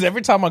for. Because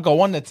every time I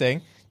go on the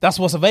thing, that's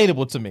what's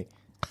available to me.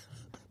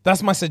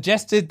 That's my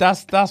suggested,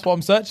 that's what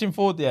I'm searching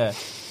for. Yeah.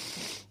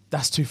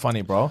 That's too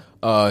funny, bro.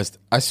 I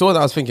saw that,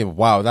 I was thinking,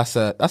 wow, that's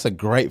a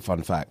great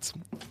fun fact.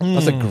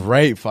 That's a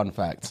great fun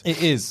fact.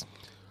 It is.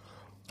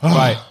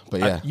 Right. But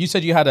yeah. You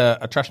said you had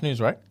a trash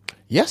news, right?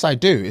 Yes, I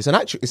do. It's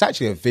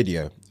actually a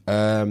video.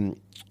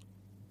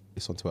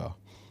 It's on Twitter.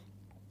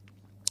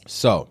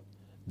 So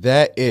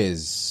there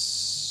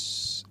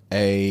is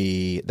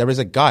a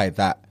guy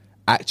that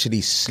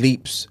actually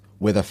sleeps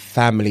with a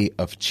family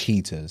of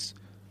cheaters.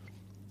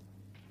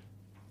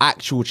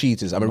 Actual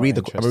cheaters. I'm gonna read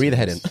the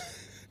heading.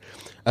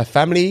 A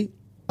family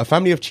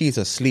of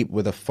cheaters sleep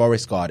with a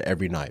forest guard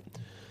every night.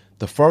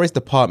 The forest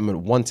department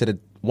wanted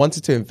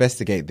to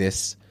investigate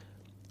this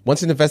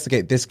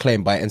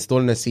claim by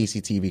installing a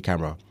CCTV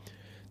camera.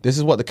 This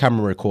is what the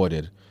camera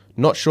recorded.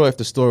 Not sure if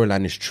the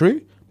storyline is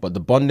true, but the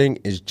bonding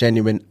is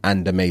genuine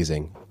and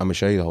amazing. I'm gonna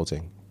show you the whole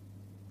thing.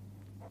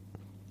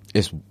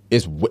 It's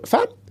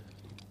fam.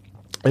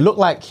 It looked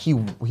like he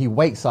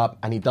wakes up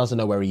and he doesn't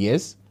know where he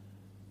is,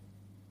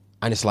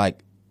 and it's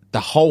like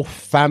the whole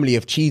family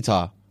of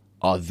cheetah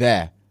are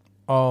there.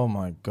 Oh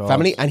my god,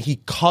 family, and he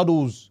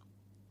cuddles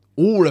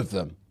all of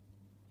them.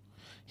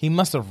 He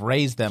must have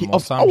raised them or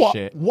some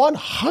shit.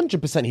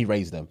 100% he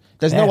raised them.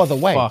 There's no other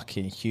way.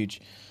 Fucking huge.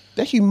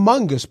 They're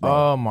humongous,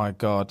 bro. Oh my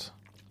god.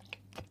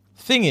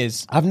 Thing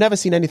is, I've never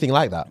seen anything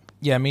like that.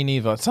 Yeah, me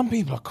neither. Some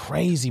people are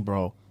crazy,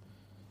 bro.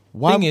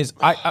 Thing is,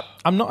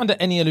 I'm not under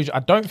any illusion. I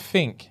don't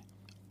think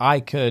I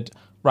could.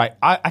 Right,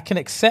 I can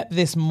accept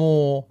this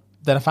more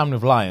than a family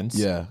of lions.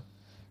 Yeah.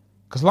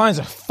 Because lions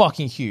are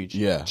fucking huge.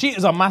 Yeah.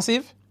 Cheetahs are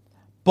massive,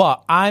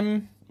 but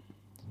I'm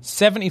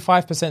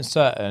 75%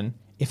 certain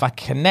if I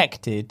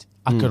connected,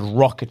 I could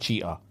rock a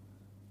cheetah.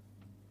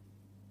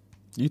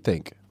 You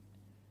think?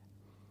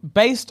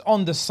 Based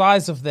on the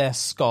size of their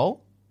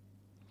skull,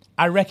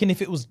 I reckon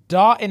if it was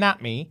darting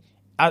at me,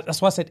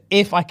 that's why I said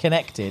if I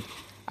connected,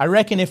 I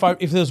reckon if there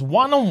was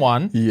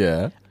one-on-one,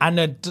 yeah, and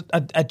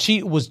a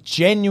cheetah was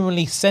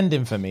genuinely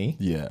sending for me,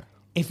 yeah,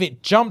 if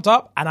it jumped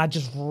up and I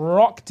just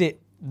rocked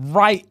it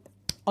right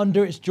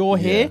under its jaw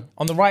here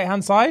on the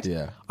right-hand side,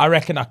 I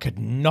reckon I could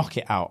knock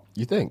it out.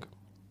 You think?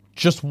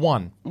 Just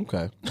one.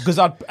 Okay. Because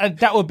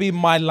that would be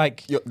my,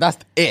 like... That's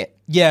it.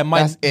 Yeah,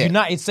 my That's it.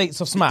 United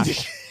States of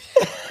Smash.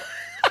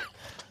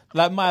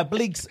 Like, my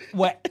obliques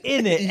were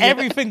in it. Yeah.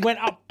 Everything went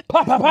up.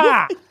 Pa, pa,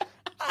 pa.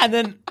 And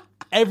then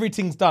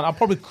everything's done. I'll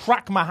probably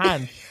crack my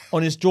hand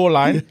on his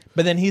jawline,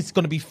 but then he's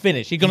going to be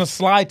finished. He's going to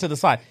slide to the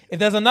side. If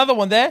there's another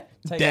one there...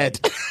 Dead.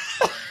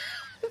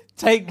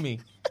 Take me.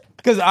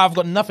 Because I've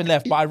got nothing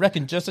left. But I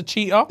reckon just a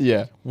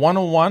cheetah,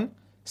 one-on-one,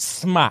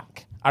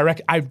 smack.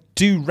 I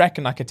do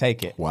reckon I could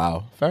take it.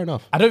 Wow, fair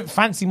enough. I don't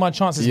fancy my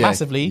chances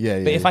massively,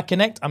 but if I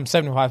connect, I'm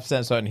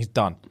 75% certain he's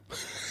done.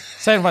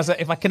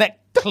 75%. If I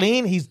connect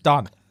clean, he's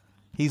done.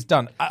 He's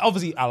done.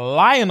 Obviously, a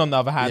lion, on the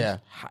other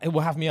hand, it will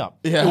have me up.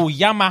 Yeah. It will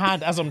yam my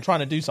hand as I'm trying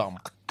to do something.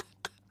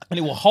 And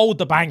it will hold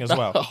the bang as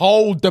well.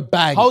 Hold the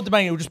bang. Hold the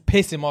bang, it will just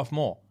piss him off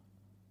more.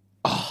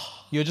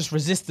 You're just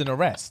resisting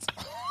arrest.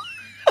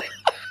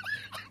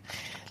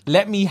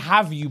 Let me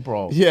have you,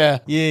 bro. Yeah.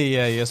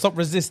 Yeah. Stop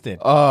resisting.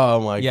 Oh,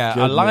 my God.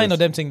 Yeah, a lion or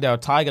them thing there, a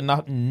tiger,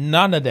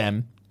 none of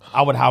them,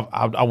 I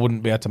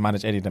wouldn't be able to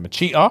manage any of them. A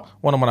cheetah,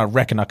 one-on-one, I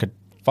reckon I could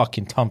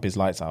fucking thump his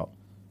lights out.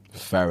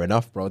 Fair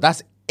enough, bro.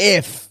 That's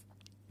if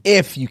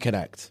you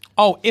connect.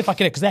 Oh, if I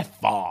connect, because they're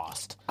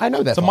fast. I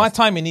know they're fast. So my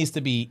timing needs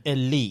to be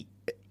elite.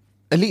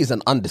 Elite is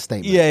an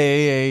understatement.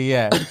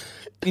 Yeah.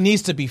 It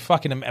needs to be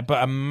fucking,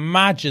 but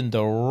imagine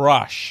the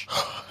rush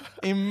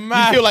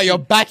Imagine, you feel like you're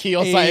backy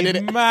or something,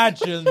 innit?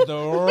 Imagine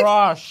the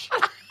rush.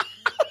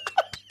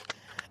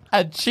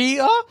 A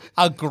cheater,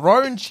 a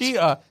grown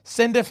cheater,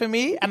 send it for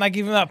me, and I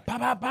give him that,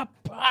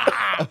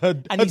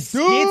 and he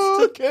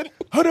skids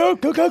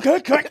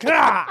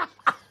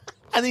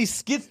and he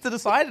skids to the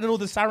side, and all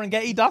the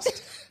Serengeti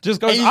dust just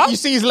goes up. You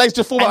see his legs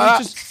just fall like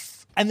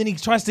that. And then he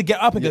tries to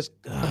get up and goes,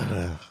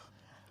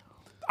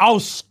 I'll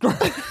scream.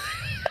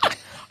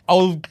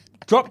 I'll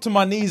drop to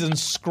my knees and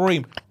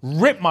scream,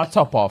 rip my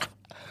top off.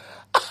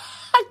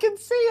 I can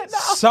see it now.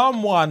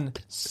 Someone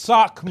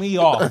suck me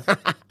off.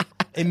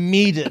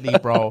 Immediately,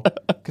 bro,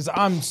 because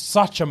I'm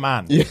such a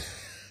man. Yeah.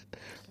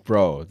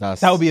 Bro,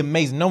 that would be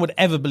amazing. No one would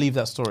ever believe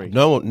that story.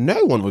 No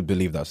one would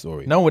believe that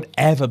story. No one would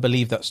ever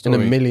believe that story.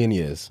 In a million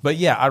years. But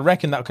yeah, I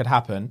reckon that could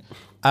happen.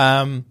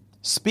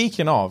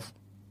 Speaking of,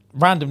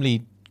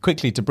 randomly,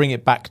 quickly, to bring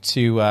it back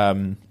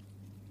to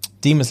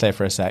Demon Slayer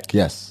for a sec.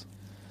 Yes.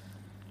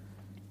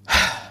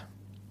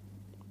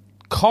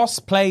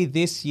 Cosplay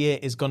this year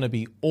is going to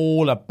be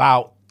all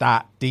about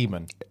that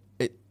demon.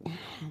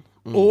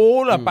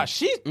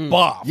 She's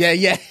buff.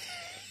 Yeah.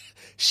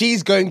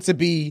 She's going to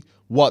be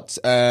what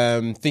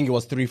thing it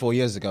was 3-4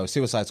 years ago.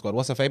 Suicide Squad.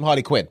 What's her fame?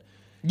 Harley Quinn.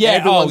 Yeah,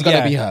 everyone's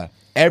gonna be her.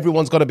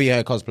 Everyone's gonna be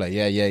her cosplay.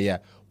 Yeah.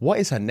 What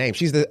is her name?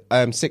 She's the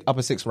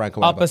upper six rank.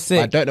 Or upper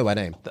six. I don't know her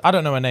name. I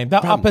don't know her name.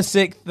 That upper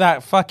six.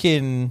 That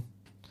fucking.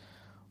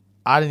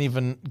 I didn't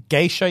even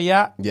geisha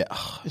yet. Yeah,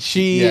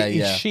 she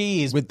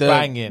is with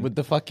banging with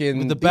the fucking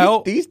with the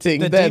belt. These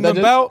things, the demon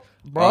belt,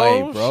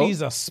 bro, Aye, bro.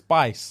 She's a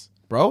spice,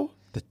 bro.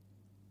 The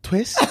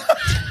twist.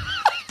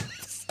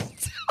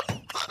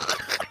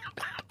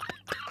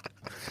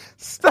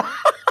 Stop.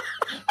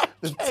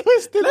 The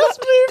twist. Let's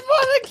move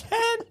on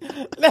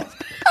again.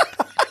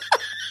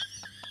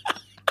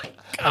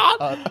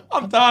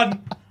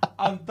 God,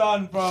 I'm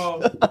done,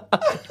 bro.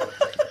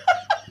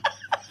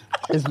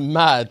 It's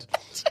mad.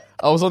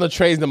 I was on the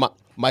train and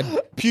my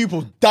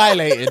pupil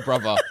dilated,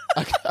 brother.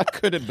 I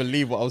couldn't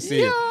believe what I was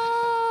seeing. Yeah.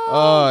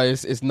 Oh,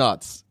 it's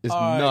nuts. It's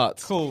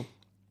nuts. Cool.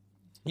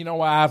 You know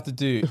what I have to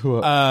do?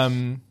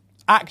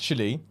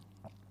 Actually,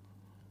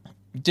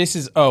 this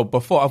is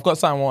before I've got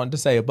something I wanted to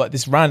say, but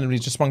this randomly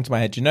just sprung to my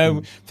head. You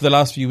know, for the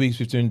last few weeks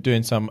we've been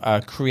doing some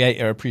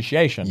creator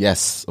appreciation.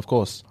 Yes, of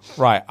course.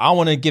 Right. I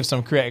want to give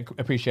some creator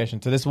appreciation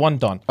to this one,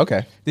 Don.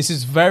 Okay. This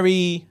is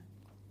very.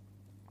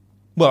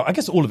 Well, I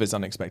guess all of it's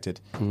unexpected,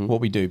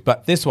 what we do.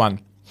 But this one.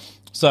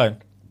 So,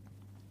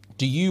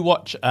 do you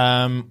watch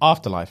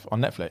Afterlife on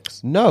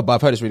Netflix? No, but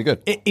I've heard it's really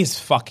good. It is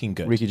fucking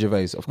good. Ricky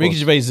Gervais, of course. Ricky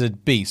Gervais is a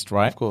beast,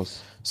 right? Of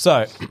course.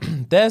 So,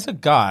 there's a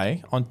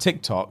guy on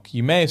TikTok.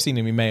 You may have seen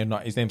him, you may have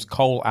not. His name's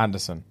Cole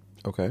Anderson.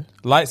 Okay.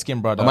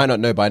 Light-skinned brother. I might not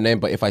know by name,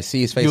 but if I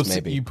see his face,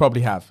 maybe. You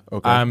probably have.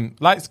 Okay.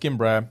 Light-skinned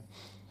brother.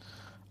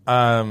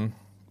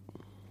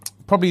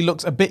 Probably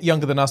looks a bit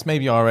younger than us,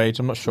 maybe our age.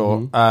 I'm not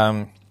sure.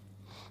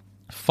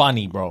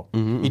 Funny, bro.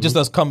 He just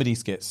does comedy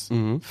skits.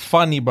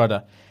 Funny,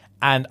 brother.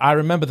 And I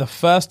remember the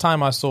first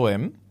time I saw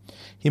him,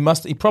 he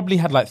probably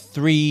had like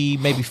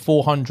 300,000, maybe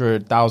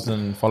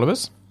 400,000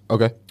 followers.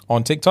 Okay.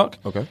 On TikTok.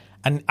 Okay.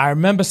 And I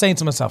remember saying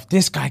to myself,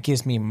 this guy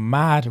gives me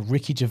mad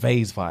Ricky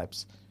Gervais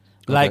vibes.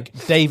 Like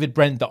David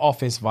Brent, The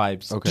Office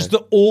vibes. Okay. Just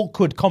the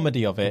awkward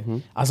comedy of it.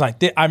 I was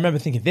like, I remember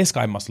thinking, this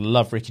guy must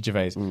love Ricky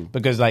Gervais.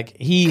 Because like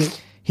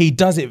he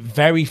does it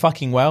very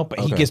fucking well, but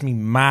he gives me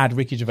mad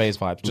Ricky Gervais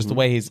vibes. Just the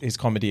way his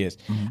comedy is.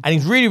 And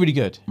he's really, really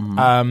good.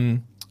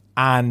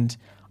 And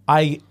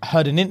I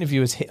heard an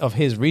interview of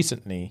his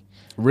recently.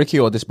 Ricky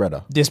or this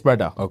brother? This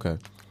brother. Okay.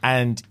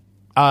 And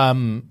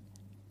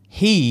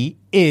he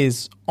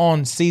is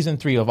on season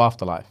 3 of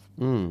Afterlife.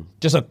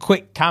 Just a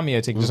quick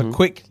cameo thing, just a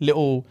quick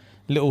little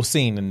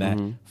scene in there.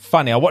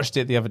 Funny. I watched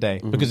it the other day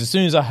because as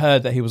soon as I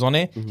heard that he was on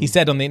it, he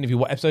said on the interview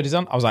what episode he's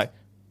on. I was like,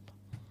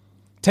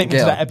 take me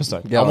to that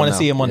episode. I want to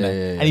see him on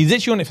there. Yeah. And he's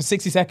literally on it for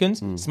 60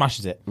 seconds,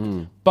 smashes it.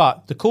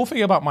 But the cool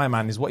thing about my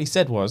man is what he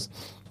said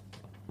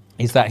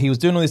is that he was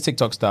doing all this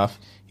TikTok stuff.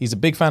 He's a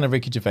big fan of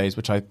Ricky Gervais,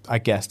 which I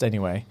guessed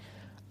anyway.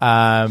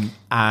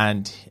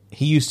 And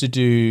he used to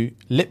do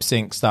lip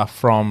sync stuff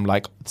from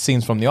like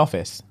scenes from The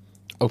Office.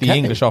 Okay. The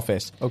English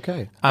Office.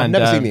 Okay. I've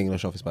never seen The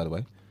English Office, by the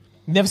way.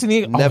 Never seen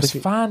the English Office?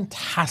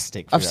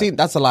 Fantastic. I've seen,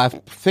 that's a lie. I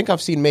think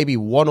I've seen maybe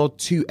 1 or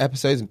 2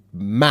 episodes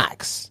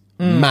max.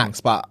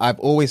 But I've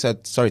always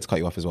heard, sorry to cut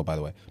you off as well, by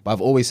the way, but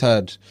I've always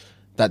heard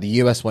that the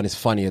US one is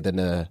funnier than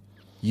the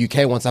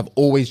UK ones. I've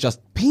always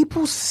just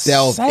people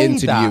delved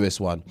into that. the US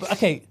one. But,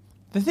 okay,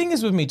 the thing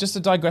is with me, just to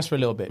digress for a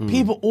little bit,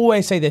 people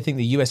always say they think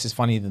the US is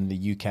funnier than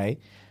the UK.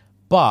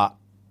 But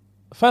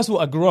first of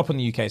all, I grew up in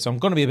the UK, so I'm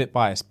going to be a bit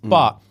biased.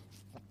 But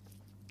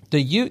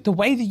the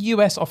way the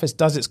US office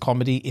does its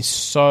comedy is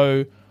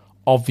so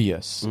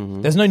obvious.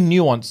 There's no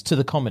nuance to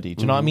the comedy.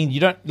 Do you know what I mean?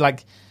 You don't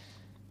like.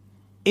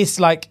 It's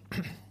like.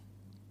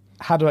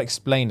 How do I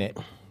explain it?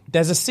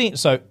 There's a scene.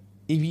 So,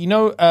 if you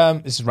know,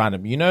 this is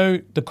random. You know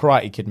the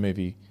Karate Kid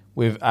movie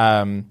with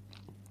Jaden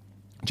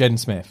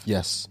Smith?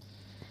 Yes.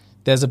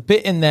 There's a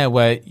bit in there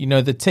where, you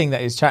know, the ting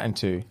that he's chatting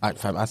to. I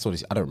saw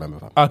this. I don't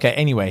remember. Okay,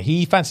 anyway,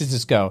 he fancies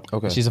this girl.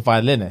 Okay. She's a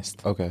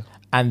violinist. Okay.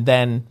 And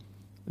then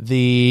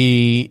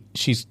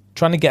she's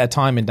trying to get her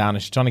timing down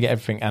and she's trying to get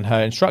everything. And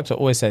her instructor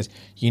always says,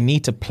 you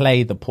need to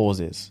play the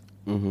pauses.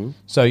 Mm-hmm.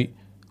 So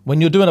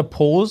when you're doing a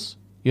pause,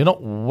 you're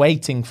not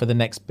waiting for the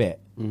next bit.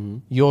 Mm-hmm.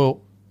 You're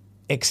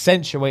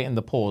accentuating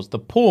the pause. The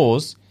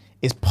pause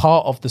is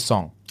part of the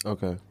song.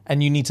 Okay.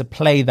 And you need to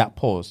play that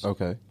pause.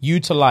 Okay.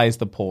 Utilize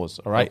the pause,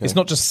 all right? Okay. It's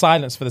not just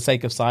silence for the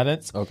sake of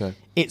silence. Okay.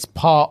 It's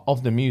part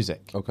of the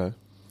music. Okay.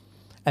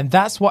 And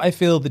that's what I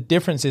feel the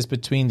difference is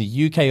between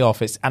the UK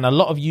office and a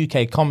lot of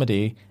UK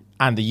comedy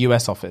and the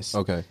US office.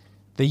 Okay.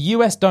 The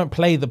US don't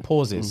play the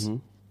pauses. Mm-hmm.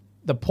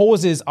 The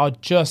pauses are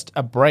just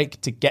a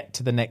break to get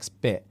to the next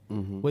bit.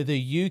 Mm-hmm. Where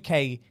the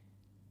UK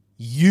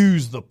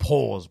use the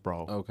pause,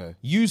 bro. Okay.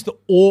 Use the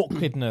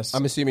awkwardness.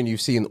 I'm assuming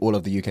you've seen all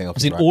of the UK office,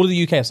 I've seen all of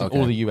the UK, I've seen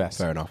all of the US.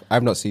 Fair enough.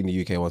 I've not seen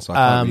the UK one, so I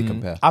can't really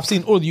compare. I've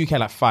seen all of the UK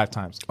like 5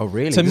 times. Oh,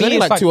 really? To There's me, only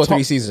it's like 2 or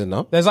 3 seasons,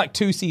 no? There's like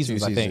 2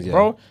 seasons, I think. Yeah.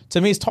 Bro,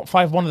 to me, it's top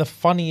 5, one of the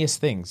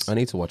funniest things. I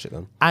need to watch it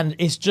then. And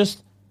it's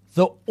just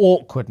the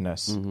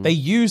awkwardness. Mm-hmm. They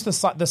use the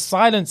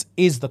silence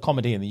is the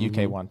comedy in the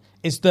UK one.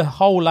 It's the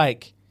whole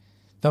like,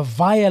 the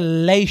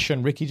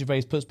violation Ricky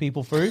Gervais puts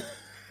people through.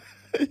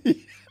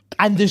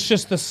 And there's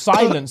just the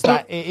silence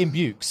that it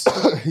imbukes.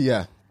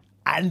 Yeah.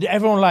 And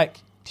everyone like,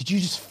 did you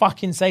just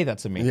fucking say that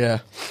to me? Yeah.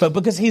 But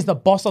because he's the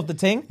boss of the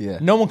thing,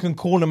 no one can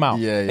call him out.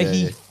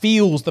 He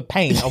feels the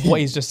pain of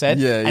what he's just said,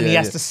 and he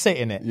has to sit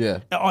in it. Yeah.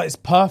 Oh, it's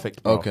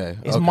perfect, bro. Okay.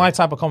 It's my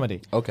type of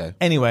comedy. Okay.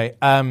 Anyway,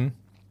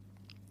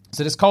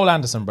 so this Cole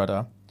Anderson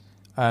brother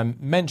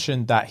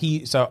mentioned that he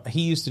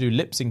used to do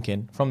lip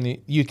syncing from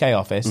the UK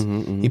office.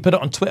 He put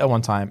it on Twitter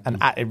one time and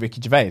added Ricky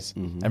Gervais.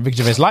 And Ricky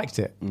Gervais liked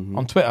it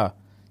on Twitter.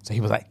 So he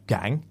was like,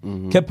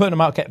 gang. Kept putting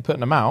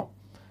them out.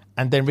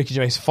 And then Ricky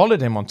Gervais followed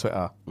him on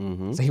Twitter.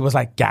 So he was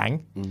like,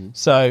 gang.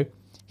 So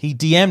he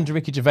DM'd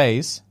Ricky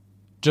Gervais,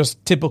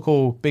 just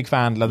typical big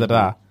fan, la da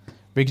da.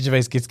 Ricky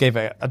Gervais gave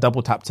it a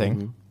double tap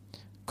thing.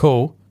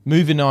 Cool.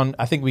 Moving on,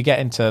 I think we get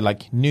into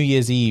like New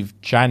Year's Eve,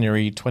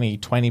 January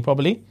 2020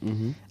 probably.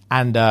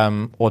 And,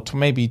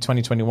 maybe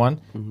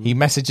 2021. He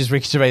messages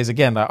Ricky Gervais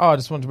again, like, I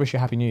just wanted to wish you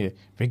a Happy New Year.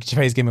 Ricky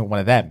Gervais gave me one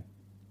of them.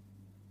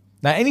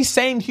 Now, any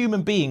sane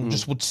human being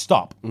just would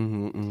stop.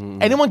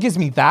 Anyone gives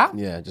me that,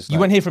 you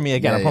won't hear from me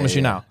again. I promise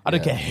you now. I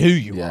don't care who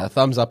you are. Yeah, a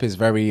thumbs up is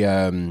very.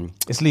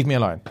 It's leave me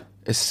alone.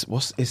 It's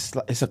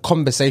a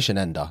conversation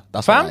ender.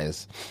 That's Fam, what it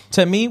is.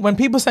 To me, when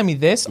people send me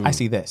this, I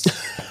see this.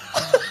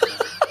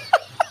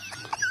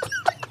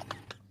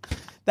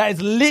 That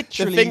is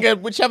literally the finger,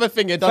 whichever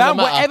finger, doesn't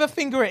matter. Whatever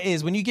finger it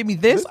is, when you give me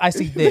this, I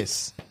see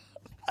this.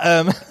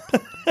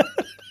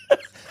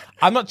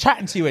 I'm not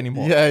chatting to you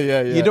anymore.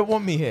 Yeah. You don't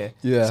want me here.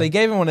 Yeah. So he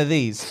gave him one of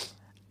these,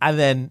 and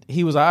then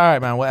he was like, all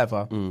right, man,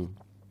 whatever.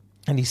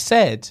 And he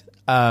said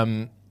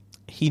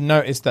he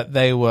noticed that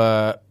they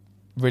were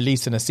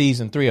releasing a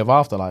season 3 of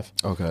Afterlife.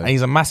 Okay. And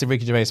he's a massive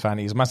Ricky Gervais fan.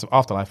 He's a massive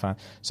Afterlife fan.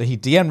 So he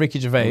DM'd Ricky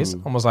Gervais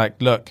and was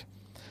like, look,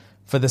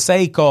 for the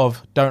sake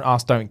of don't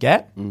ask, don't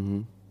get,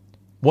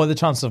 what are the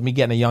chances of me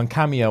getting a young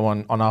cameo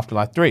on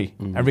Afterlife 3?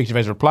 And Ricky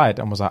Gervais replied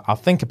and was like, I'll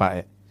think about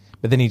it.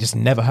 But then he just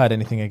never heard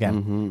anything again.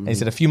 And he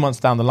said a few months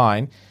down the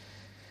line,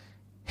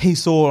 he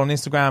saw on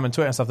Instagram and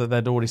Twitter and stuff that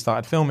they'd already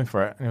started filming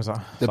for it. And he was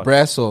like, the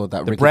Brer saw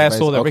that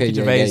Ricky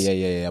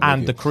Gervais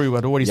and the crew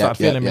had already started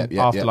filming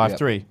Afterlife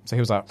 3. So he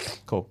was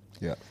like, cool.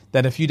 Yeah.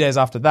 Then a few days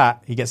after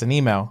that, he gets an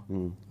email,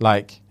 and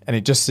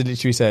it just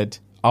literally said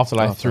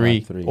Afterlife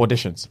 3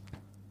 auditions.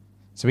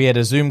 So we had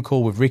a Zoom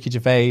call with Ricky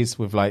Gervais,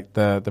 with like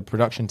the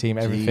production team,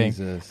 everything.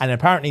 Jesus. And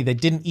apparently they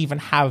didn't even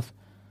have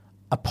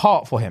a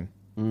part for him.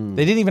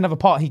 They didn't even have a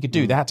part he could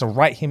do. They had to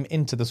write him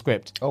into the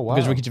script. Oh, wow.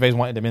 Because Ricky Gervais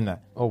wanted him in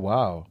there. Oh,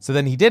 wow. So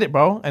then he did it,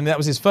 bro. And that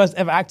was his first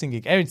ever acting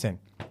gig, everything.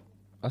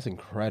 That's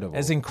incredible.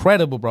 It's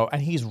incredible, bro.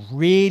 And he's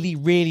really,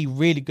 really,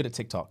 really good at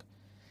TikTok.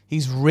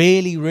 He's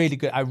really, really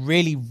good. I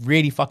really,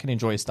 really fucking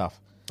enjoy his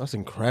stuff. That's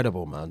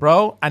incredible, man.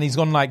 Bro, and he's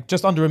gone like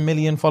just under 1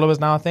 million followers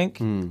now, I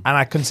think. And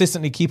I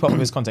consistently keep up with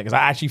his content because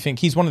I actually think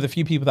he's one of the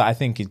few people that I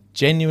think is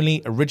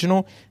genuinely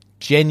original,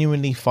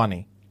 genuinely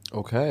funny.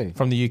 Okay.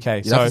 From the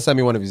UK. You have to send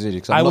me one of his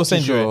videos. I will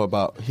send you you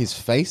about his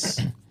face,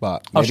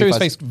 but I'll show you his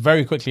face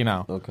very quickly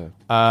now. Okay.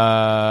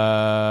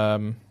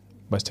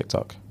 Where's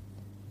TikTok?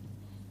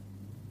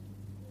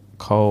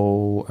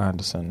 Cole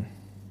Anderson.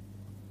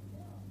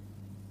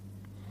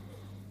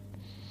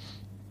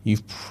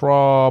 You've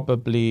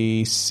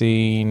probably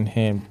seen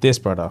him. This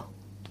brother.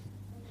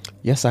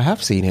 Yes, I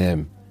have seen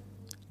him.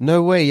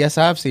 No way. Yes,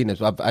 I have seen him.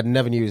 I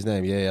never knew his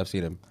name. Yeah, I've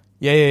seen him.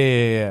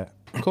 Yeah.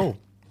 Cool.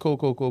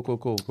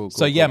 Cool.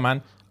 So yeah,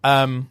 man.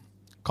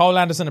 Cole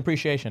Anderson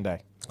Appreciation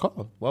Day.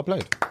 Cool. Well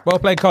played. Well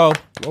played, Cole.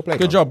 Well played.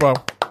 Good job, bro.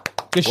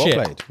 Good well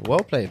shit.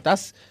 Well played.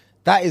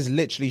 That is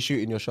literally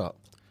shooting your shot.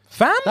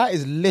 Fam? That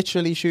is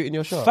literally shooting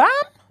your shot. Fam?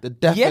 The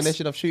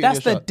definition of shooting your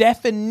shot. That's the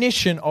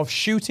definition of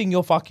shooting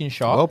your fucking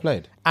shot. Well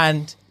played.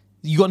 And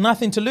you got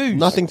nothing to lose.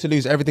 Nothing to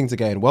lose, everything to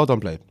gain. Well done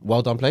played.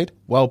 Well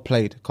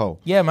played, Cole.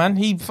 Yeah, man.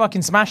 He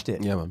fucking smashed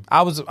it. Yeah, man.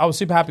 I was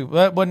super happy.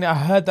 When I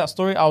heard that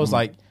story, I was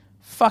like,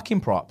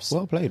 fucking props.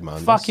 Well played,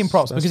 man. Fucking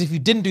props. Because if you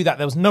didn't do that,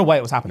 there was no way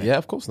it was happening. Yeah,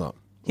 of course not.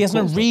 He has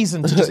no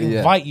reason to just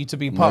invite you to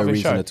be part of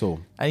his show. No reason at all.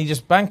 And you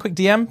just bang, quick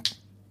DM,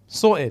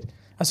 sorted.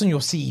 That's on your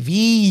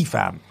CV,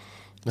 fam.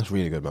 That's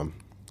really good, man.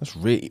 That's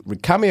really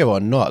cameo or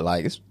not,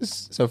 like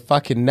it's a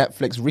fucking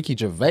Netflix Ricky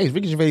Gervais.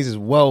 Ricky Gervais is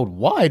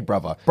worldwide,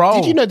 brother. Bro.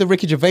 Did you know the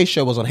Ricky Gervais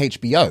show was on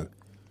HBO?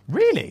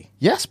 Really?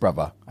 Yes,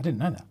 brother. I didn't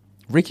know that.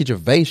 Ricky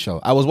Gervais show.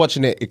 I was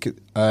watching it.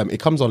 It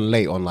comes on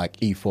late on like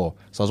E4.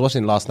 So I was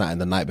watching it last night and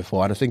the night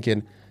before, and I was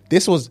thinking I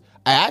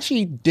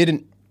actually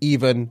didn't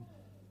even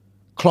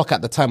clock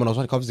at the time when I was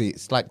watching. Obviously,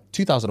 it's like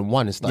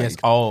 2001. It's like, yes,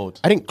 old.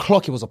 I didn't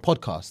clock it was a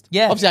podcast.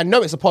 Yeah. Obviously, I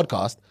know it's a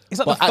podcast. It's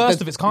like the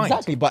first of its kind.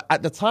 Exactly. But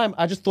at the time,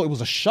 I just thought it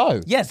was a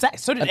show. Yeah,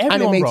 so did An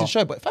everyone, animated bro.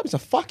 show. But fam, it's a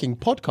fucking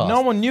podcast.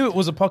 No one knew it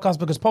was a podcast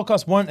because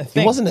podcasts weren't a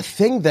thing. It wasn't a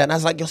thing then. I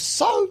was like, you're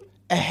so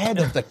ahead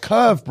of the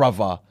curve,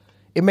 brother.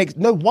 It makes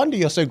no wonder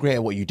you're so great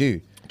at what you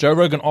do. Joe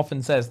Rogan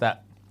often says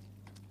that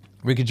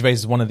Ricky Gervais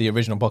is one of the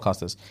original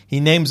podcasters. He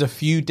names a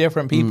few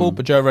different people,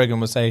 but Joe Rogan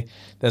will say,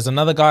 there's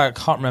another guy, I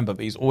can't remember,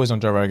 but he's always on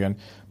Joe Rogan,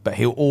 but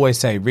he'll always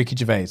say Ricky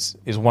Gervais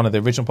is one of the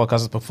original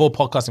podcasters before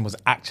podcasting was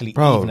actually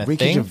even a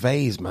Ricky thing.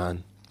 Gervais,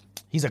 man.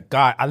 He's a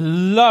guy. I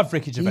love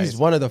Ricky Gervais. He's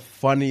one of the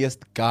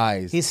funniest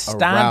guys. His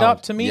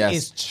stand-up to me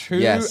is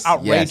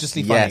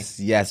outrageously funny.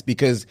 Yes,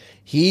 because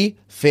he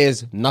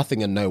fears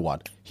nothing and no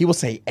one. He will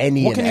say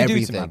any What and can you do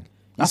everything. to man?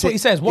 That's what he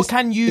says. What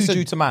can you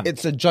do to man?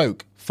 It's a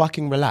joke.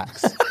 Fucking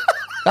relax.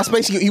 That's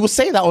basically, he will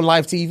say that on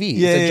live TV.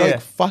 Yeah, it's a joke. yeah.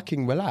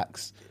 Fucking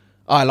relax.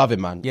 Oh, I love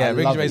him, man. Yeah, I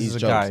Ricky love Gervais his is a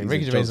jokes. guy. He's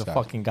Ricky Gervais is a guy.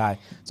 fucking guy.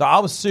 So I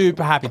was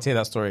super happy to hear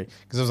that story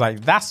because I was like,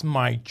 that's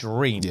my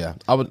dream. Yeah,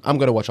 I'm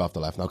going to watch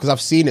Afterlife now because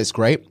I've seen it's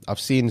great. I've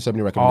seen so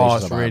many recommendations Oh,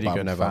 it's about really it, but good,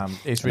 I've never, fam.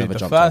 It's I really never the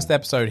jumped first on.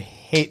 episode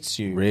hits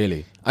you.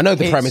 Really? I know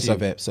the Hits premise you.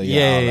 of it, so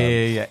yeah.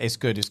 yeah. It's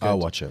good. It's good. I'll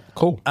watch it.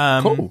 Cool.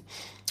 Cool.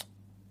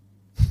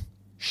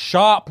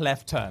 Sharp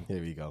left turn.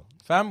 Here we go.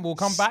 Fam, we'll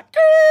come back.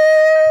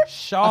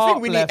 Sharp I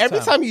think we need left every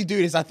turn. time you do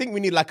this. I think we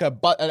need like a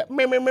but like a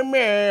we need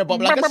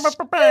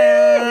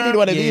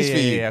one of these for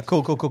you. Yeah,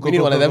 cool. We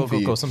need one of them for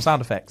you. Cool. Some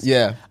sound effects.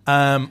 Yeah.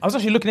 I was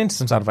actually looking into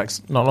some sound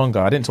effects not long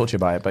ago. I didn't talk to you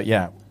about it, but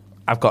yeah,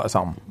 I've got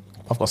something.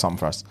 I've got something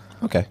for us.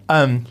 Okay.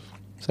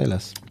 Say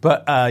less.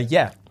 But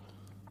yeah,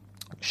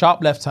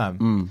 sharp left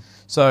turn.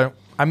 So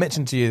I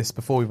mentioned to you this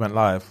before we went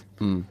live.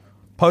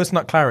 Post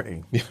nut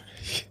clarity.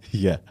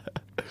 Yeah.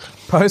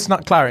 Post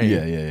nut clarity.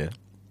 Yeah.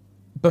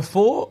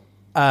 Before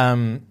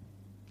PNC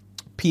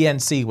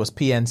was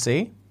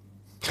PNC.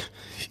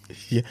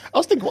 Yeah. I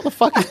was thinking, what the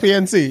fuck is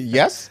PNC?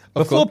 Yes.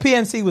 Before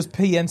PNC was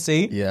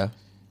PNC. Yeah.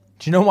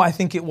 Do you know what I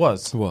think it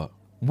was? What?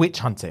 Witch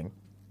hunting.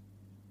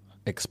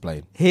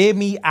 Explain. Hear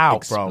me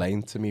out, bro.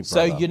 Explain to me,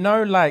 So brother. you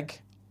know,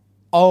 like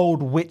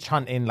old witch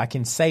hunting, like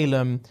in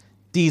Salem,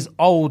 these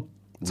old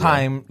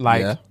time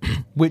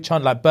witch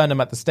hunt, like burn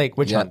them at the stake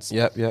witch hunts.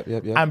 Yep.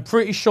 I'm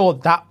pretty sure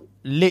that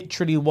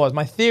literally was.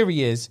 My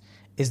theory is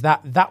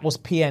that was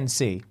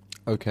PNC,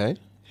 Okay.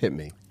 Hit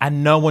me.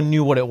 and no one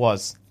knew what it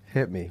was.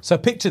 Hit me. So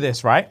picture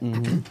this, right?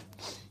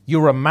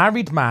 You're a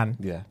married man.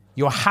 Yeah.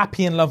 You're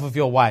happy in love with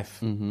your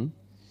wife.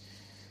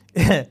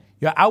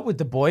 You're out with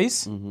the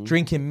boys,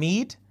 drinking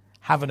mead,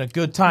 having a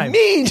good time.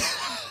 Mead!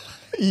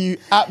 You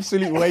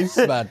absolute waste,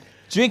 man.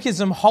 Drinking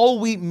some whole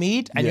wheat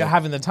mead, and Yeah. you're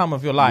having the time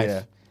of your life.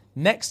 Yeah.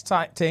 Next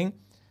thing,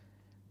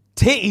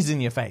 titties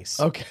in your face.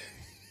 Okay.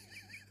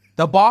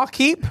 The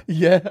barkeep,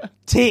 Yeah.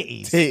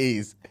 titties.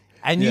 Titties.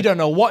 And you don't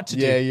know what to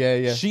do.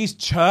 Yeah. She's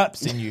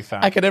chirpsing you,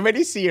 fam. I can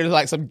already see her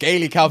like some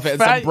Gaelic outfit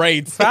and some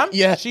braids. Fam,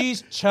 Yeah.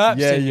 she's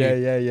chirpsing you.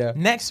 Yeah.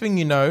 Next thing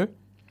you know,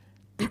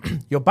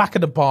 you're back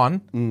at the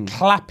barn,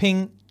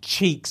 clapping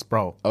cheeks,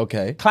 bro.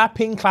 Okay.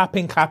 Clapping.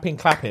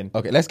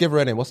 Okay, let's give her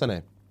a name. What's her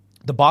name?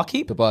 The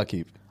barkeep? The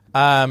barkeep.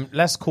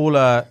 Let's call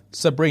her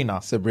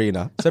Sabrina.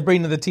 Sabrina.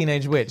 Sabrina the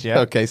Teenage Witch, yeah?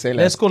 Okay, say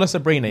less. Let's call her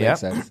Sabrina,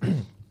 Makes yeah? sense.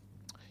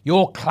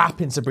 You're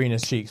clapping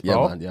Sabrina's cheeks,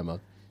 bro. Yeah, man.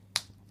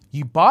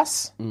 You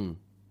bust.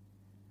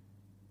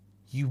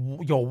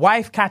 Your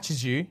wife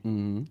catches you.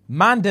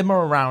 Man them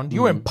are around.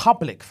 You're in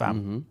public,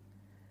 fam.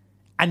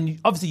 And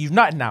obviously you've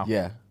nutted now.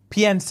 Yeah.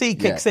 PNC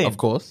kicks Yeah, in. of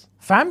course.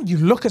 Fam, you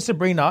look at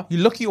Sabrina, you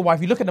look at your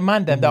wife, you look at the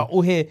man them that are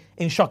all here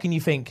in shock and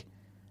you think,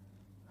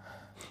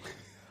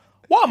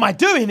 what am I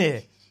doing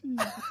here?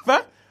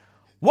 Fam?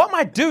 What am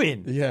I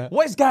doing? Yeah.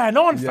 What is going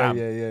on, fam?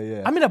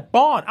 Yeah. I'm in a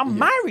barn. I'm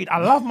married. I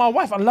love my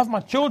wife. I love my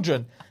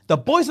children. The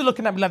boys are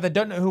looking at me like they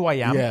don't know who I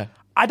am. Yeah.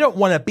 I don't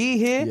want to be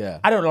here. Yeah.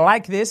 I don't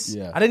like this.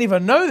 Yeah. I don't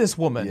even know this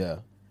woman. Yeah.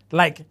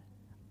 Like,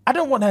 I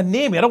don't want her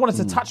near me. I don't want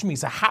her to touch me.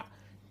 So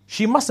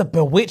she must have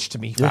bewitched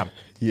me, fam.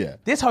 Yeah.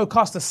 This hoe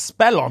cast a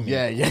spell on me.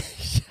 Yeah.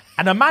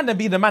 And the man then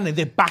being the man,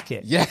 they back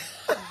it. Yeah.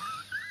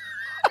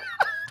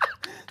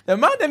 The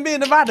man then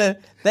being the man,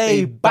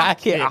 they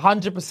back it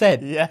 100%.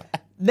 Yeah.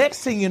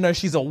 Next thing you know,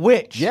 she's a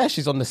witch. Yeah,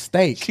 she's on the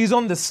stake. She's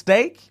on the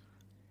stake.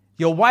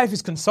 Your wife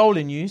is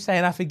consoling you,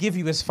 saying, I forgive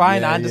you, it's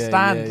fine, I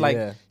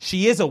understand.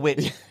 She is a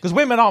witch. Because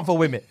women aren't for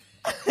women.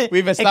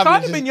 We've It established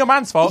can't have been your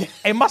man's fault.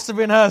 It must have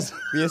been hers.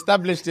 We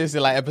established this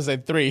in like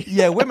episode 3.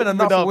 Yeah, women are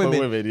not for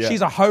women. yeah.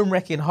 She's a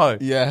home-wrecking hoe.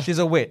 Yeah. She's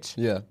a witch.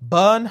 Yeah.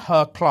 Burn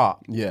her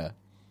clock. Yeah.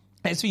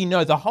 And so you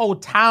know the whole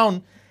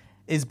town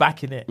is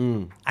backing it.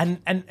 And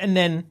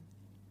then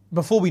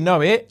before we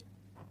know it,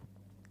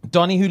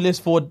 Donnie, who lives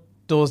 4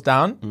 doors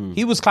down,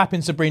 he was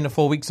clapping Sabrina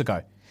 4 weeks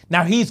ago.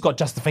 Now he's got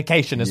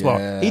justification as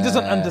well. He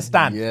doesn't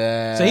understand.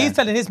 Yeah. So he's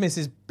telling his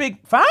missus,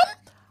 big fam,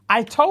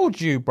 I told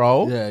you,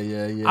 bro.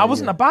 Yeah. I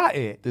wasn't about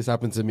it. This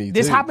happened to me too.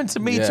 This happened to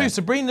me too.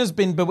 Sabrina's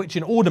been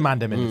bewitching all the man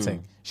them in the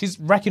thing. She's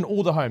wrecking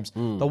all the homes.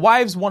 The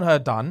wives want her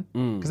done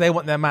because they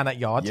want their man at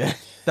yard. Yeah.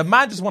 The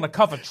man just want to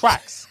cover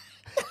tracks.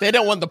 They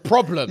don't want the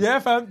problem. Yeah,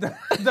 fam. They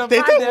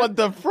don't want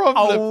the problem.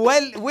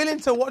 Are willing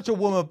to watch a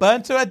woman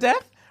burn to her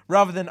death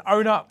rather than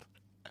own up.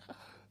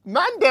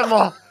 Man, them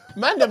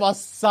are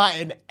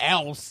something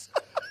else.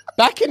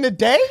 Back in the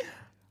day,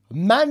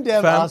 man,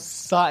 them are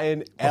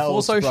something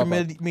else. Before social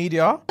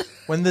media,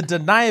 when the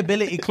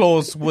deniability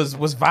clause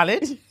was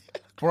valid,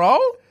 bro,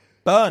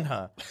 burn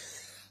her.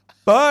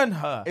 Burn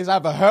her. It's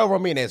either her or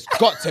me, and it's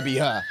got to be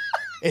her.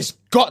 It's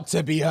got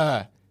to be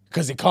her.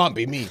 Because it can't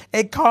be me.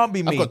 It can't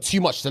be me. I've got too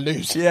much to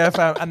lose. Yeah,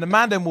 fam. And the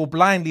man then will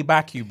blindly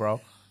back you,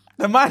 bro.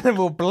 The man then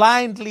will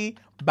blindly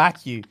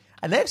back you.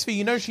 And next thing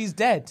you know, she's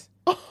dead.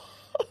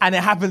 And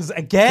it happens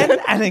again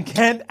and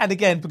again and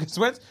again. Because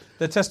once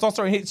the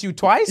testosterone hits you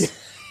twice,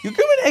 you're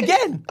doing it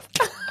again.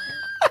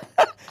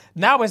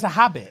 Now it's a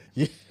habit.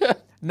 Yeah.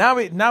 Now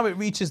it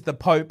reaches the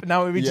Pope.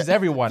 Now it reaches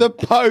everyone. The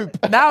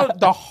Pope. Now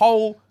the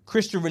whole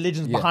Christian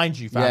religion's behind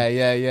you, fam.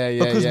 Yeah.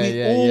 Because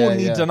we all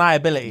need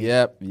deniability.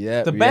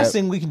 Yep. The best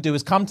thing we can do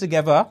is come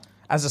together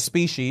as a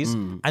species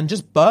and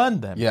just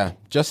burn them. Yeah,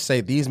 just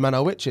say these men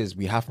are witches.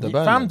 We have to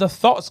burn Fam, them. the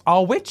thoughts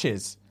are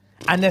witches.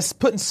 And they're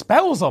putting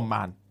spells on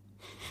man.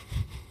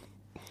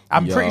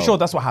 I'm pretty sure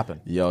that's what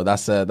happened. Yo,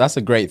 that's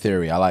a great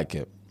theory. I like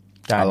it.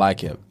 Gang. I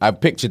like it. I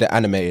pictured it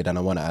animated and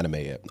I want to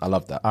animate it. I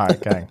love that. All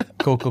right, gang.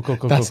 Cool.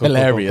 That's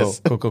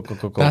hilarious. Cool.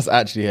 That's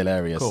actually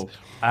hilarious. Cool.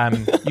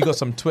 You got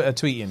some Twitter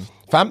tweeting.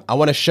 Fam, I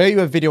want to show you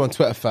a video on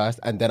Twitter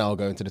first and then I'll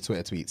go into the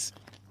Twitter tweets.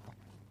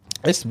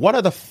 It's one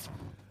of the...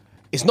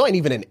 it's not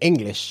even in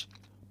English,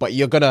 but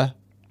you're going to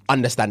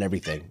understand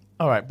everything.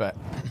 All right, bet.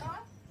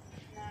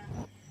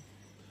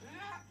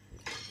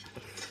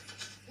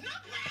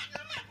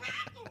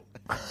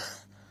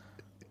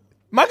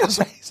 Michael's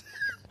face.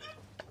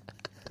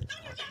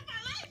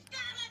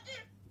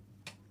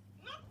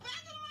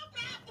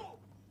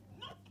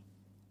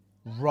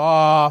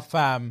 Raw,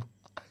 fam.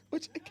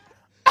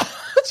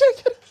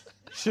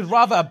 Should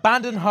rather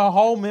abandon her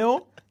whole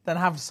meal than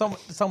have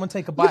someone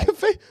take a bite.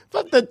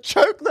 But the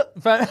choke...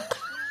 Fam.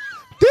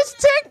 This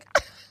thing...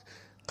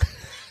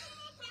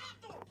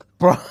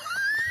 Bro.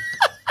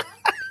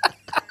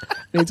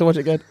 Need to watch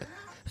it again.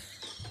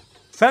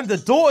 Fam, the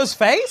daughter's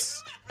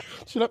face?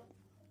 Shut up.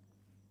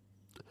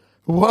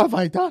 What have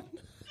I done?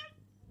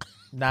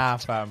 Nah,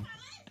 fam.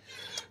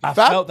 I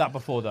felt that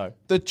before, though.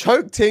 The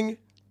choke thing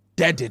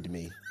deaded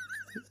me.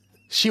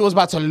 She was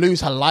about to lose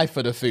her life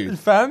for the food.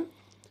 Fam,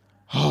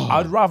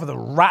 I'd rather the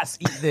rats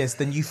eat this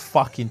than you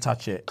fucking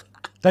touch it.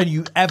 Don't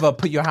you ever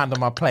put your hand on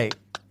my plate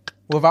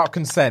without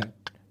consent.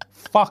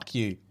 Fuck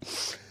you.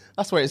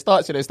 That's where it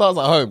starts, you know. It starts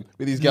at home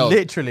with these girls.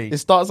 Literally. It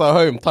starts at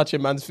home,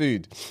 touching man's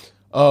food.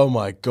 Oh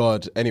my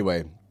God.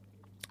 Anyway,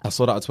 I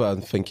saw that on Twitter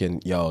and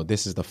thinking, yo,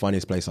 this is the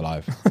funniest place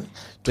alive.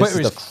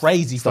 Twitter is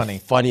crazy funny.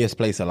 The funniest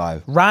place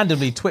alive.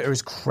 Randomly, Twitter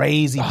is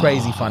crazy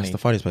funny. It's the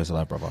funniest place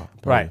alive, brother.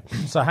 Right.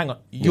 So hang on.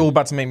 You're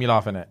about to make me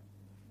laugh, innit?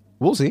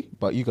 We'll see,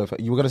 but you go first.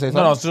 You were going to say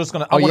something? No, I was just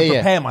going to... I want to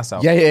prepare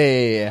myself.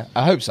 Yeah.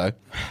 I hope so.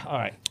 All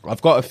right.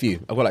 I've got a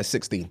few. I've got like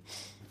 16.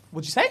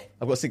 What'd you say?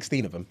 I've got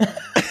 16 of them.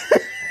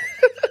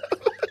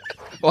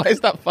 Why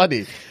is that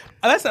funny?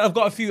 Unless I've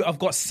got a few. I've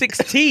got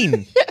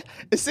 16. Yeah,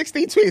 it's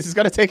 16 tweets. It's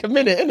going to take a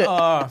minute, isn't it?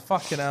 Oh,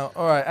 fucking hell.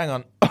 All right, hang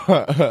on.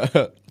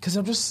 Because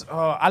I'm just...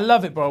 I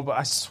love it, bro, but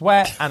I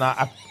sweat and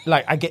I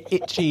get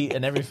itchy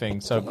and everything.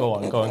 So go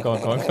on. I've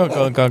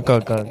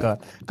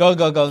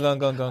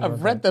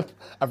read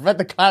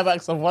the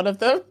climax of one of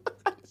them.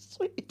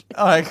 Sweet.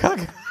 All right, go.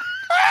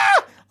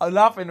 I'm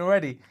laughing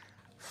already.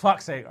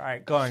 Fuck's sake. All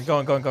right, go on.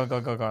 You're going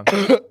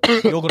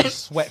to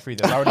sweat through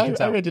this. I already can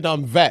tell. I already know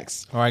I'm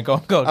vexed. All right,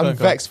 go. I'm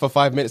vexed for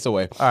 5 minutes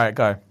away. All right,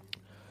 go.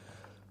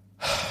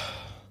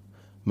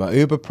 My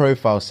Uber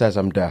profile says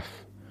I'm deaf.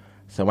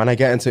 So when I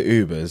get into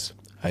Ubers,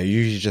 I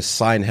usually just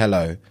sign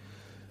hello.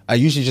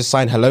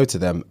 To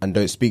them and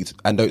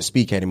don't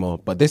speak anymore.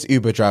 But this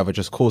Uber driver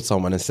just called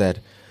someone and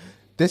said,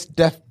 "This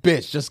deaf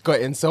bitch just got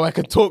in so I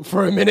could talk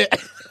for a minute."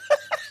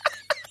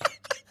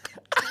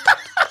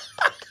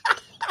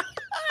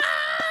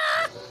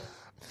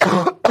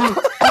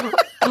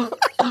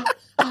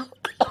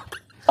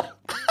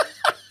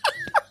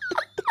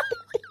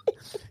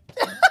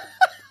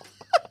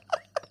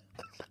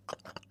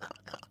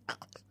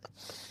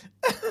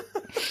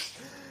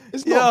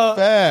 It's not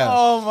fair.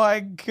 Oh my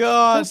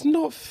God. That's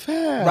not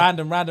fair.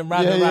 Random. Me.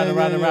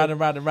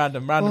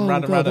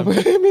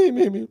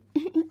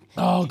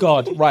 Oh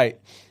God, right.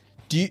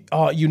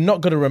 You're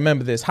not going to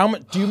remember this.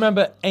 Do you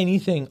remember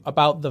anything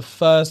about the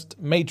first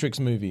Matrix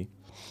movie?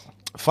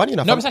 Funny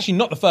enough. No, it's actually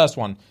not the first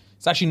one.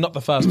 It's actually not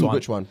the first one.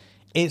 Which one?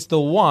 It's the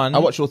one... I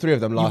watched all three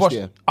of them last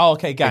year. Oh,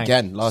 okay, gang.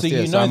 Again, last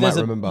year, so I might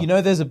remember. You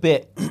know there's a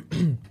bit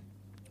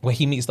where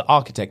he meets the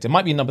architect. It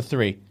might be number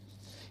 3.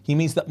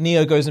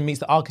 Neo goes and meets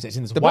the architect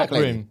in this white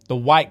room. The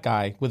white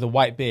guy with a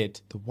white beard.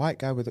 The white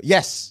guy with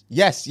yes.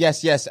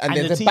 And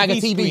there's a bag of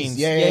TVs. Screens.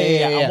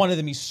 Yeah. And one of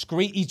them, he's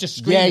just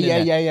screaming.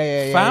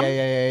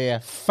 Yeah.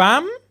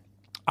 Fam,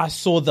 I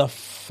saw the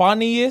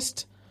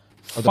funniest.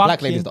 The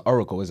black lady's the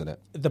Oracle, isn't it?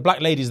 The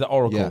black lady's the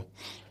Oracle. Yeah.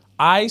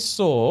 I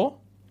saw.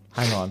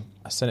 Hang on,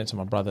 I sent it to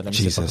my brother. Let me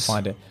see if I can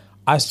find it.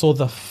 I saw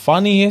the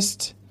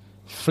funniest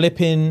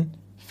flipping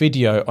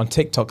video on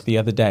TikTok the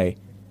other day.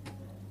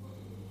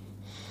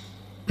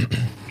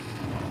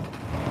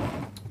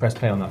 Press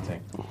play on that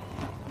thing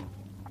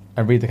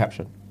and read the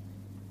caption.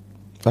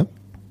 Fam?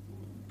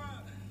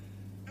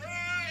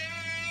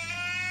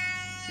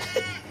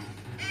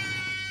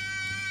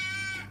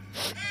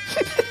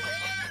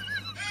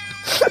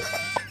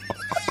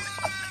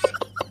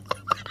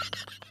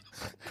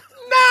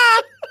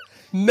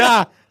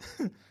 Nah.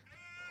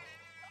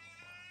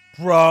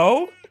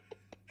 Bro.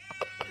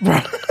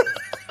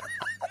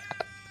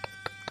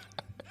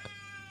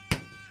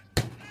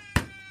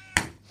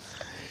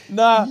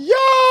 Nah. Yo!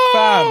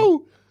 Fam.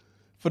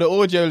 For the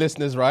audio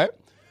listeners, right?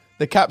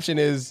 The caption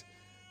is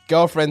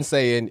girlfriend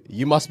saying,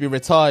 "You must be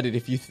retarded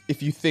if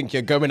you think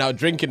you're going out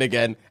drinking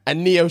again."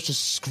 And Neo's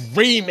just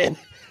screaming.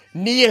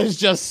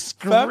 He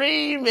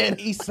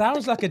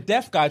sounds like a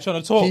deaf guy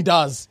trying to talk. He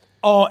does.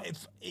 Oh,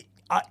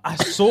 I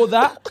saw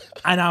that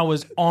and I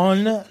was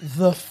on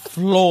the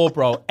floor,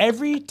 bro.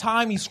 Every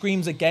time he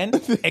screams again,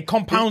 it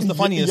compounds the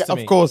funniness to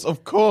me.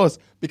 Of course.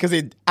 Because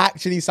it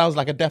actually sounds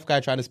like a deaf guy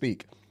trying to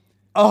speak.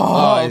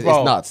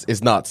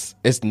 It's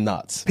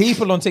nuts.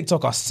 People on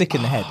TikTok are sick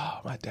in the head.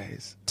 Oh, my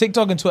days.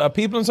 TikTok and Twitter,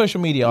 people on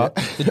social media,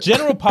 the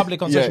general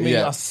public on social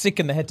media are sick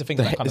in the head to think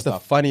that kind of stuff.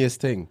 It's the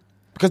funniest thing.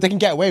 Because they can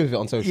get away with it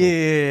on social.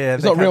 Yeah.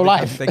 It's not real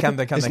life. They can.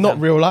 It's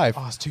not real life.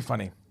 Oh, it's too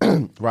funny.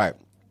 Right.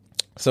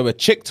 So a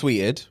chick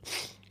tweeted,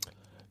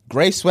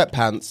 grey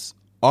sweatpants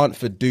are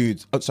for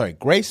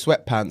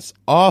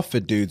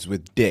dudes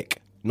with dick,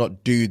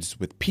 not dudes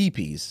with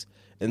peepees.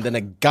 And then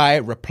a guy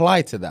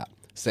replied to that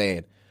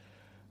saying,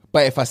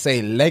 but if I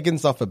say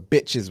leggings are for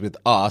bitches with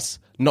ass,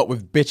 not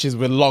with bitches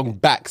with long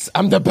backs,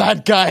 I'm the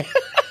bad guy.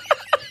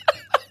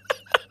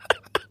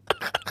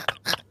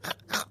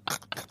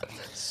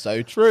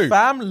 So true.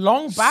 Fam,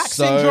 long back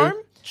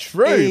syndrome?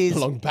 True.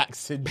 Long back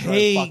syndrome.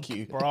 Peak, fuck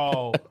you.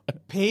 Bro.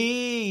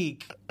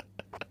 Peak.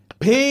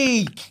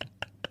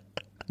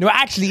 No, it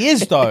actually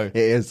is, though.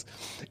 It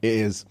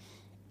is.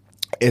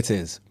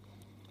 It's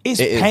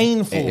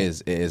painful.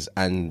 It is.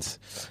 And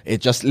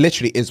it just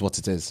literally is what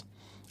it is.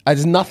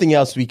 There's nothing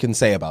else we can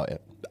say about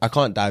it. I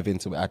can't dive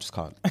into it. I just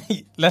can't.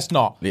 Let's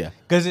not. Yeah.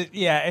 Because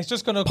it's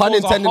just going to pun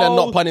cause intended a whole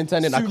and not pun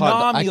intended. I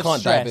can't dive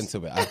stress.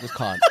 into it. I just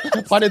can't.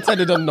 Pun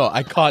intended or not,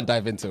 I can't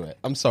dive into it.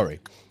 I'm sorry.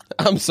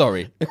 I said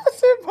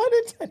pun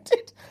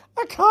intended.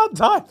 I can't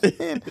dive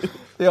in.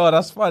 Yo,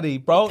 that's funny,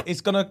 bro.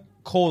 It's going to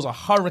cause a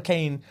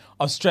hurricane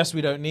of stress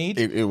we don't need.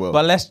 It will.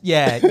 But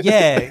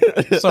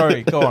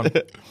sorry, go on.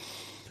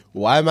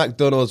 Why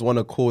McDonald's want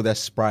to call their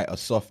Sprite a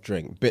soft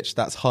drink? Bitch,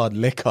 that's hard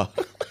liquor.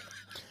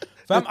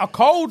 Fam, a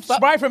cold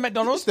Sprite from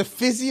McDonald's. It's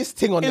the fizziest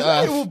thing on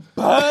earth. It will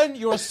burn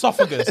your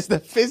esophagus. It's the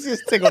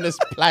fizziest thing on this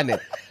planet.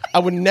 I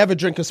would never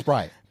drink a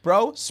Sprite.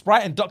 Bro,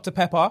 Sprite and Dr.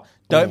 Pepper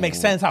don't make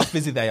sense how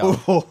fizzy they are.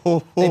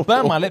 They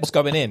burn my lips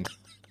going in.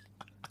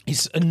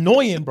 It's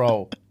annoying,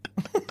 bro.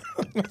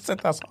 I said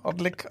that's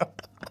hard liquor.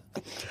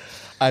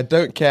 I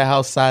don't care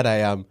how sad I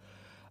am.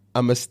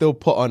 I'ma still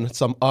put on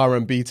some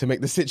R&B to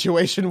make the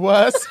situation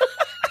worse.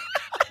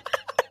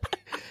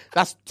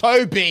 That's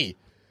Toby.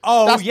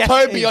 Oh, that's yes,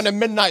 Toby on a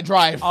midnight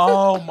drive.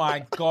 Oh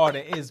my God,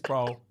 it is,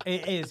 bro.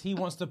 It is. He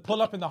wants to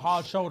pull up in the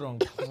hard shoulder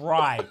and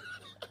cry.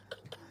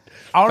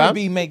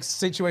 R&B makes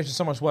situations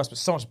so much worse, but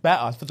so much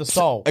better for the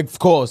soul. Of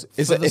course.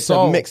 It's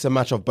a mix and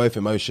match of both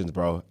emotions,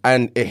 bro.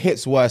 And it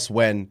hits worse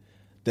when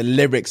the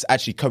lyrics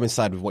actually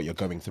coincide with what you're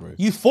going through.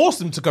 You force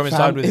them to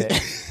coincide with it.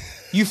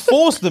 You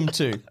force them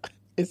to.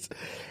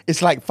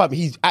 It's like, fam,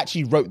 he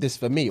actually wrote this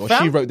for me, or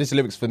she wrote this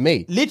lyrics for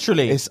me.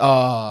 Literally.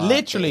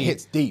 Literally. It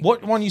hits deep.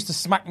 What one used to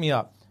smack me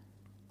up?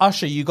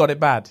 Usher, you got it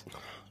bad.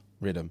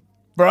 Rhythm.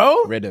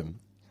 Bro? Rhythm.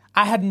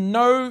 I had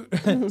no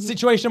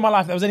situation in my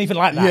life that was anything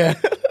like that. Yeah.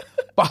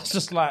 But I was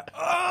just like,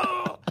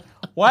 oh,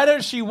 why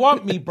don't she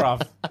want me,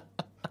 bruv?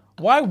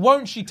 Why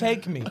won't she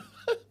take me?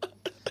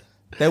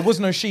 There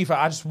was no Shifa.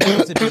 I just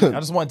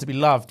wanted to be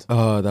loved.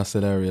 Oh, that's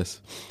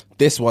hilarious.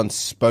 This one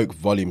spoke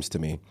volumes to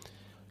me.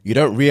 You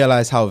don't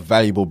realize how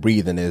valuable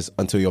breathing is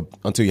until you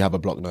have a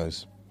blocked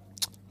nose.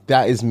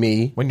 That is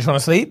me. When you're trying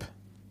to sleep?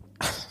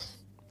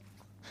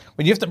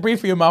 When you have to breathe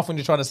through your mouth when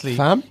you're trying to sleep,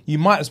 Fam? You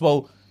might as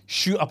well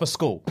shoot up a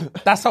school.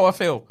 That's how I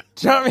feel.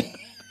 Do you know what I mean?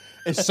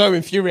 It's so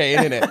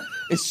infuriating, isn't it?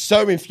 It's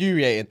so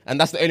infuriating. And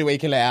that's the only way you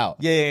can let it out.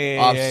 Yeah.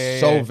 I'm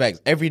so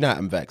vexed. Every night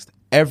I'm vexed.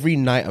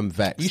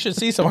 You should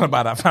see someone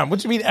about that, fam.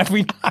 What do you mean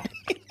every night?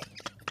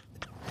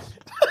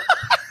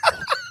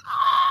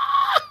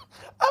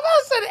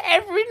 I said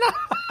every night.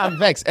 I'm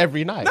vexed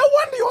every night. No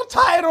wonder you're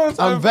tired all the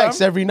time, I'm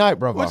vexed every night,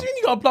 brother. What do you mean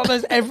you got a blocked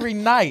nose every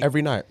night?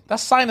 Every night.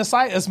 That's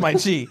sinusitis, my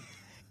G.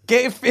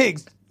 Get it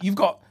fixed. You've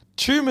got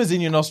tumours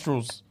in your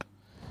nostrils.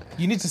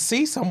 You need to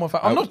see someone.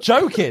 I'm not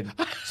joking.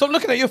 Stop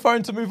looking at your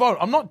phone to move on.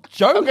 I'm not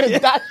joking.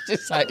 That's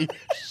just like,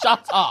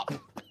 shut up.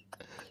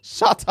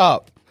 Shut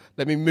up.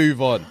 Let me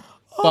move on.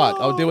 Fuck,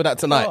 I'll deal with that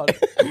tonight.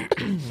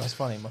 That's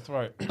funny, my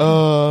throat.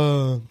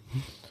 All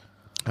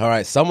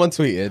right, someone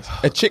tweeted,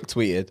 a chick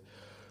tweeted,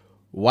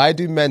 why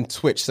do men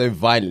twitch so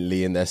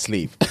violently in their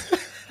sleep?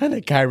 And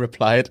a guy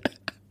replied,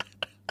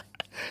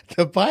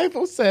 the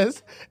Bible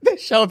says there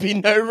shall be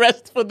no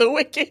rest for the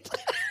wicked.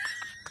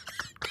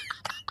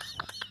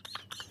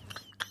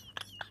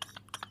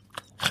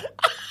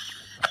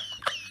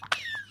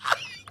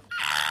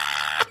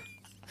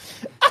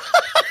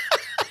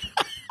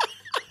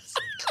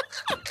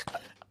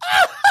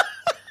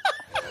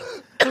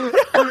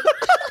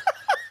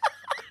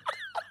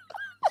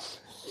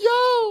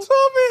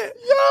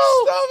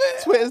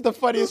 Twitter's the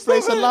funniest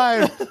place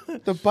alive.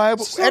 The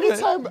Bible.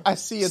 Anytime I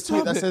see a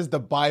tweet that says the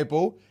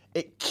Bible,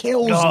 it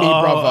kills me,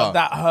 brother.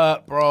 That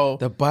hurt, bro.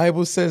 The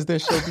Bible says there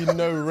shall be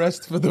no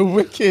rest for the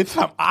wicked.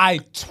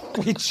 I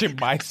twitch in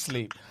my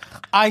sleep.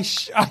 I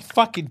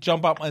fucking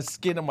jump out my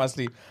skin in my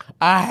sleep.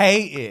 I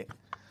hate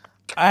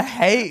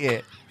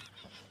it.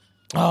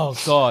 Oh,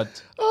 God.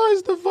 Oh,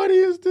 it's the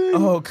funniest thing.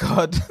 Oh,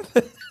 God.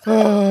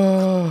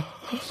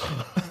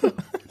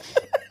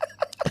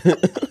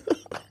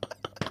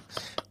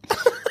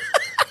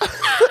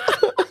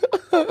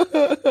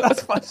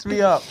 That's fucked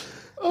me up.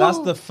 That's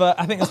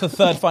I think that's the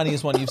third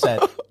funniest one you've said.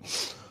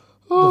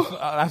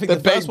 I think the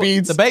baked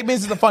beans. The baked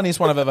beans is the funniest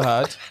one I've ever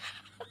heard.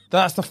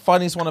 That's the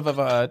funniest one I've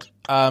ever heard.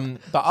 The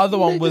other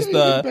one was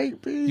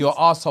your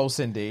asshole,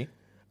 Cindy.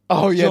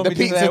 Oh yeah, the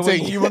pizza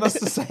thing. You want us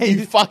to say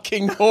you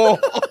fucking whore.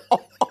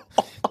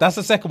 That's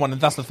the second one,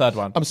 and that's the third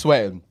one. I'm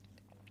sweating.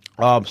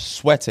 I'm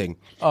sweating.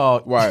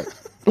 Oh right.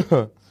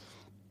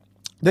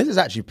 This is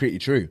actually pretty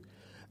true.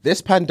 This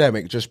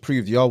pandemic just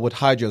proved y'all would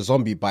hide your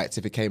zombie bites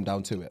if it came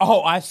down to it.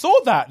 Oh, I saw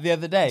that the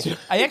other day.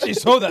 I actually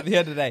saw that the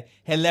other day.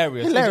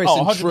 Hilarious. Hilarious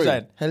and 100%.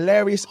 true.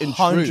 Hilarious and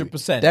true.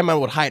 100%. That man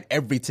would hide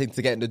everything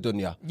to get in the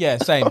dunya. Yeah,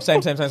 same.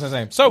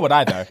 So would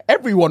I, though.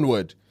 Everyone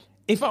would.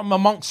 If I'm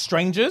amongst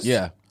strangers,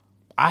 yeah,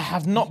 I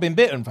have not been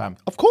bitten, fam.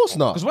 Of course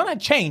not. Because when I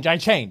change, I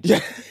change. Yeah.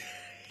 Do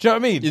you know what I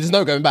mean? There's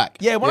no going back.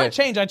 Yeah, when I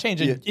change, I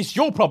change. Yeah. It's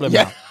your problem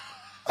now.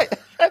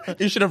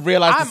 You should have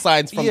realised the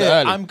signs from the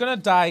early. I'm going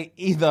to die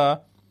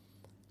either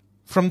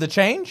from the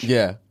change,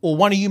 or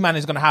one of you man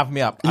is going to have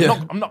me up.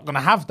 I'm not going to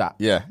have that.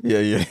 Yeah.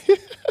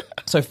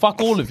 So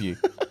fuck all of you.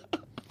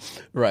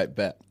 Right,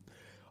 bet.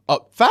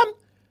 Fam,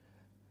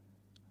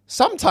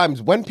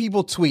 sometimes when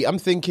people tweet, I'm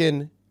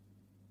thinking,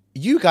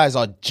 you guys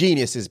are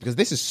geniuses because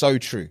this is so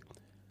true.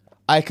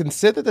 I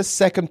consider the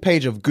second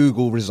page of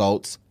Google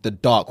results the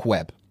dark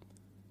web.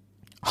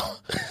 I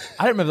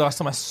don't remember the last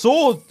time I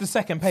saw the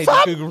second page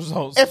of Google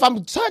results. If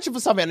I'm searching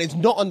for something and it's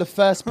not on the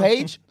first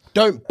page,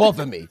 don't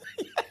bother me.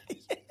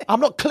 I'm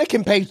not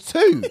clicking page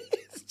 2.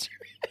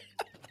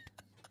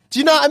 Do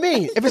you know what I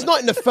mean? If it's not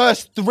in the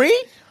first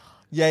 3.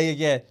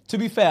 Yeah. To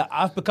be fair,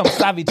 I've become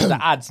savvy to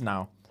the ads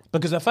now.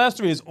 Because the first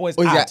 3 is always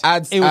ads. Yeah,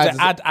 ads. It was an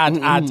ad,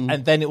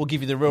 and then it will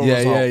give you the real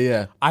result.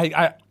 Yeah.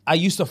 I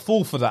used to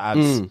fall for the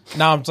ads.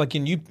 Now I'm like,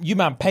 you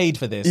man paid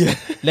for this. Yeah.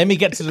 Let me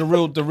get to the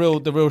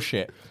real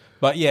shit.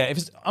 But yeah,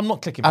 I'm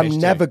not clicking page 2.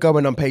 I'm never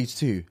going on page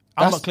 2.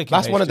 I'm not clicking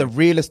That's page one of 2. the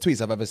realest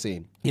tweets I've ever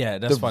seen. Yeah,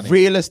 that's funny. The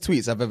realest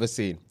tweets I've ever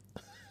seen.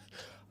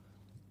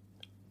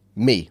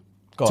 Me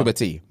to a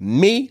T.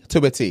 Me to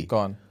a T. Go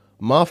on.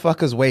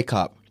 Motherfuckers wake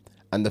up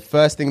and the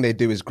first thing they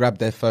do is grab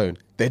their phone.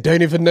 They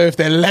don't even know if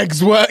their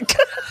legs work.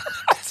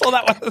 I saw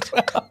that one as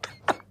well.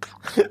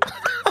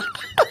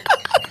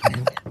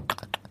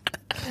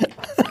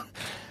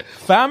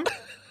 Fam,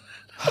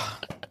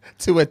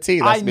 to a T.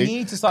 That's I me.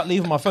 need to start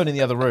leaving my phone in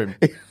the other room.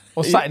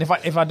 Or setting,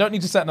 if I don't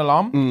need to set an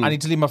alarm, I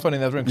need to leave my phone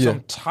in the other room because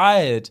I'm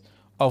tired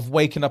of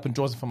waking up and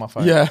drawing for my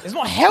phone. Yeah. It's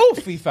not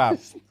healthy, fam.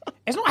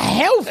 It's not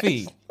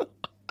healthy.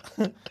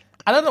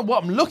 I don't know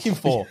what I'm looking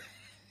for.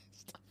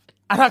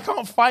 And I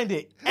can't find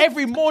it.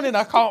 Every morning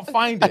I can't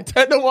find it.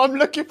 I don't know what I'm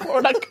looking for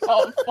and I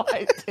can't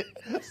find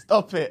it.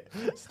 Stop it.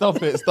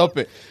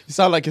 You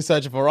sound like you're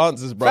searching for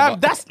answers, bro. Fam,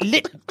 that's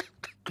lit.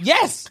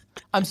 Yes.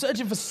 I'm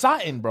searching for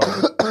satin, bro.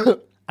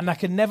 And I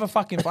can never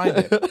fucking find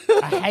it.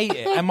 I hate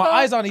it. And my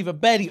eyes aren't even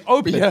barely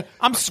open. Yeah.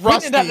 I'm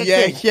squinting at the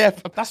thing. Yeah.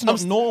 That's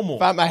not normal.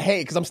 Fam, I hate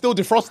it because I'm still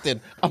defrosting.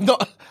 I'm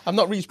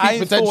not reached peak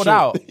potential. Thought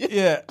out.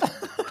 Yeah.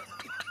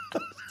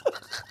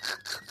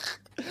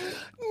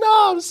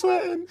 No, I'm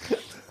sweating.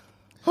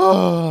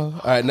 All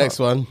right, next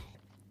one.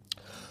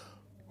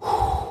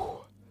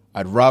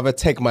 I'd rather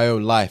take my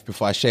own life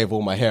before I shave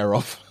all my hair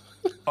off.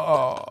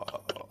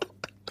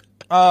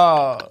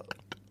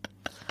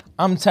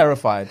 I'm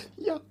terrified.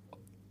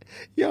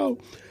 Yo.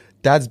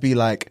 Dads be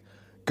like,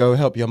 go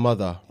help your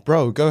mother.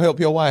 Bro, go help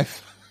your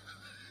wife.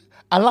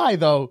 I lie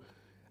though.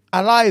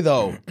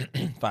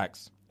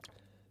 Facts.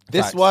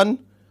 This one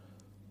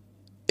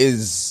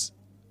is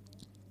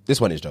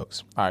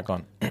jokes. All right, go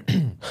on.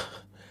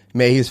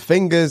 May his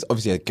fingers,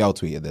 obviously a girl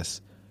tweeted this.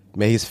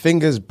 May his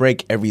fingers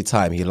break every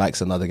time he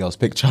likes another girl's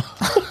picture.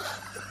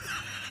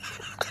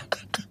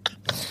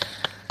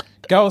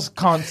 Girls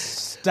can't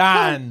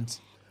stand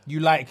you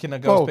liking a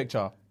girl's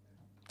picture.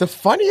 The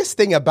funniest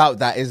thing about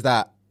that is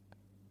that,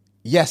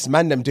 yes,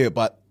 man, them do it,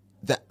 but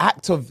the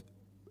act of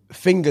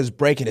fingers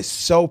breaking is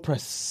so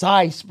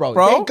precise, bro.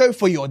 They go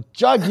for your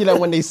jugular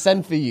when they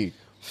send for you.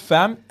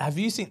 Fam, have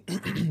you seen...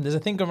 There's a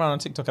thing going around on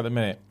TikTok at the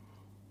minute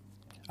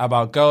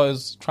about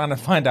girls trying to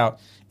find out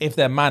if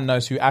their man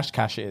knows who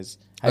Ashcash is.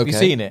 Have you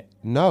seen it?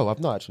 No, I've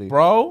not actually.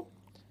 Bro,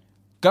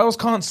 girls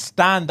can't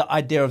stand the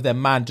idea of their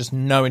man just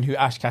knowing who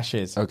Ashcash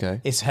is.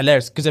 Okay. It's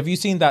hilarious. Because have you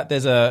seen that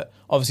there's a...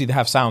 Obviously, they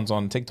have sounds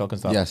on TikTok and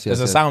stuff. Yes.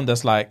 There's a sound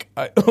that's like...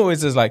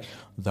 always is like,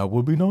 that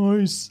would be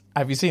nice.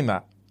 Have you seen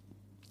that?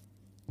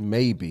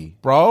 Maybe.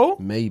 Bro?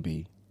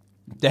 Maybe.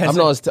 I'm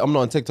not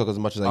on TikTok as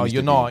much as I used to be.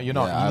 You're not.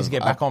 Yeah, You need to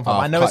get back on, fam.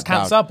 I know it's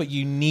cancer, down. but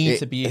you need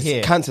to be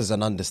here. Cancer's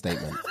an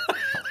understatement.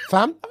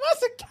 Fam?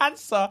 That's a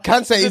cancer.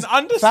 Cancer is is an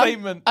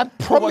understatement. Fam,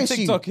 I promise what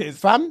TikTok you, is.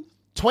 fam,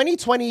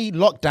 2020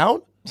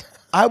 lockdown,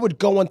 I would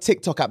go on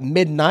TikTok at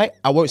midnight.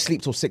 I won't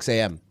sleep till 6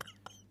 a.m.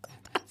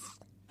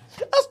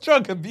 That's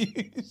drug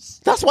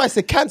abuse. That's why I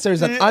said cancer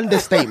is an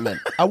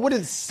understatement. I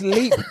wouldn't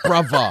sleep,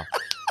 brother.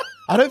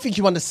 I don't think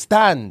you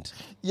understand.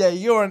 Yeah,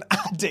 you're an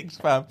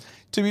addict, fam.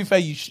 To be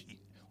fair,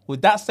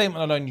 with that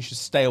statement alone, you should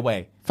stay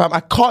away. Fam, I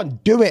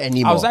can't do it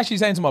anymore. I was actually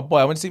saying to my boy,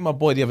 I went to see my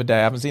boy the other day.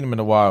 I haven't seen him in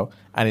a while.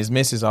 And his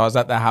missus, I was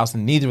at their house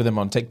and neither of them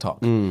on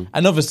TikTok. And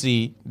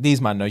obviously, these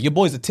man know, your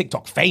boys are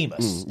TikTok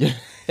famous.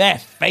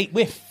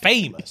 We're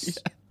famous.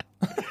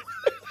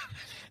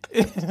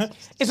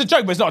 It's a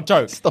joke, but it's not a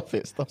joke. Stop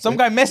it. Some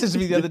guy messaged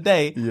me the other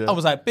day. I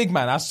was like, big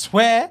man, I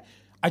swear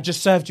I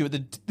just served you at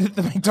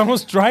the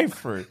McDonald's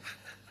drive-thru.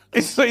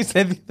 It's what he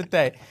said the other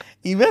day.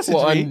 He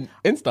messaged me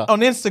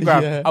on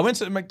Instagram. Yeah. I went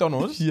to the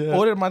McDonald's,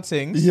 ordered my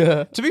things.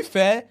 Yeah. To be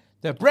fair,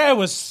 the bread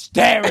was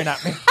staring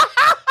at me.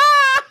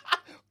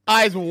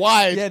 Eyes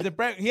wide.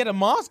 Yeah, he had a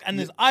mask and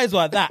his eyes were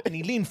like that, and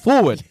he leaned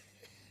forward.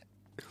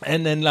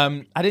 And then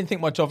I didn't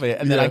think much of it.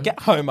 And then I get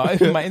home, I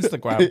open my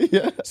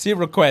Instagram, see a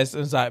request,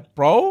 and it's like,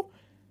 bro,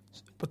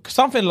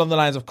 something along the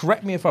lines of,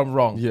 correct me if I'm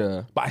wrong.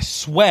 Yeah. But I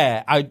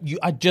swear, I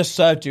just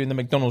served you in the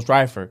McDonald's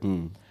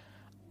drive-thru.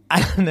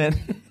 And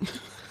then,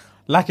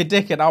 like a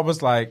dickhead, I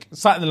was like,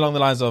 something along the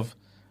lines of,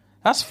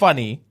 that's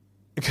funny,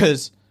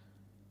 because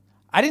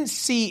I didn't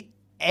see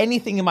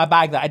anything in my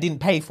bag that I didn't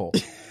pay for.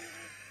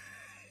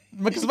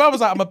 Because I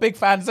was like, I'm a big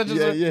fan. So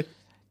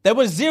there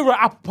was 0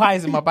 apple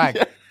pies in my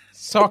bag.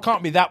 So you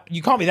can't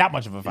be that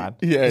much of a fan.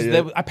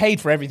 I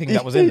paid for everything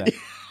that was in there.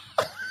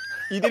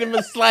 You didn't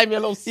even slide me a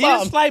little something. You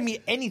didn't slide me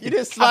anything. You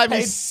didn't slide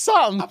me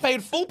something. I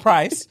paid full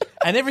price,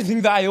 and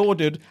everything that I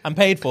ordered and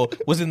paid for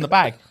was in the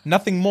bag.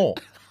 Nothing more.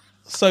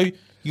 So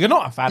you're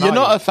not a fan, You're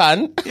not a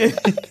fan.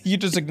 You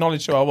just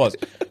acknowledged who I was.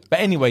 But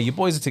anyway, your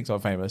boys are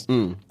TikTok famous.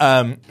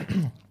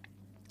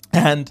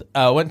 And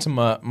I went to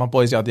my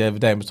boys out the other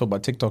day and was talking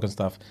about TikTok and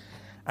stuff.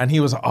 And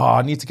he was like,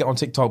 I need to get on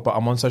TikTok, but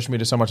I'm on social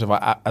media so much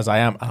as I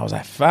am. And I was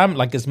like, fam,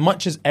 like as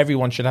much as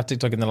everyone should have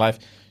TikTok in their life,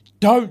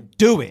 don't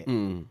do it.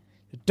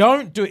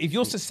 Don't do it. If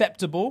you're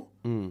susceptible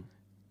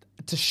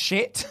to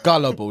shit.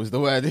 Gullible is the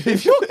word.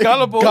 If you're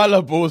gullible.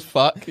 Gullible as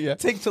fuck. Yeah.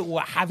 TikTok will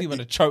have you in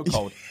a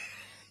chokehold.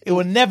 It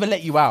will never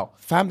let you out.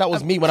 Fam, that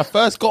was me. When I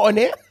first got on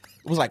it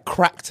was like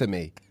crack to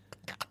me.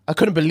 I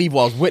couldn't believe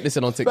what I was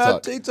witnessing on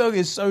TikTok. But TikTok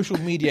is social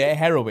media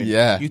heroin.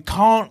 Yeah. You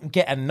can't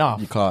get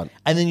enough. You can't.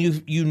 And then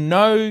you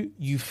know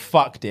you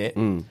fucked it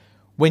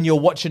when you're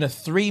watching a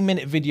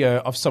 3-minute video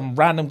of some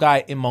random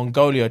guy in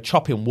Mongolia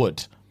chopping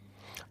wood.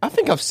 I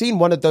think I've seen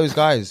one of those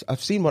guys.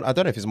 I've seen one. I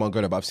don't know if it's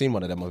Mongolia, but I've seen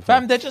one of them.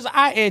 Fam, they're just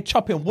out here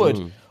chopping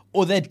wood.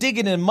 Or they're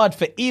digging in mud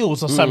for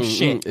eels or some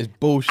shit. It's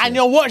bullshit. And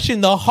you're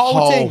watching the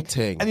whole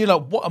thing. And you're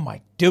like, what am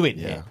I doing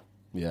here?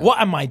 Yeah.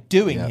 What am I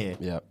doing here?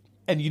 Yeah.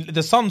 And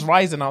the sun's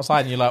rising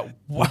outside and you're like,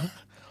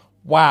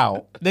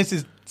 wow, this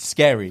is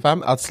scary.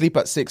 Fam, I'd sleep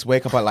at 6,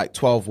 wake up at like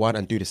 12, 1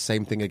 and do the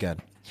same thing again.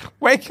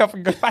 Wake up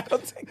and go back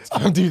on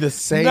TikTok. And do the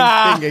same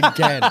thing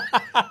again.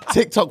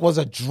 TikTok was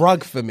a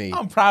drug for me.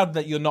 I'm proud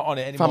that you're not on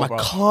it anymore, Fam, bro.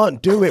 I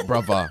can't do it,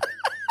 brother.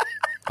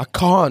 I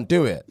can't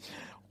do it.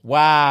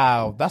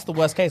 Wow, that's the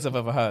worst case I've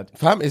ever heard.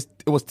 Fam, it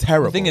was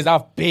terrible. The thing is,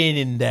 I've been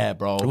in there,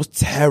 bro. It was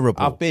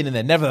terrible. I've been in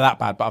there. Never that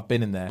bad, but I've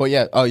been in there. But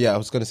yeah, I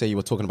was going to say you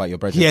were talking about your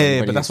brother.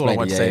 Yeah, but that's all I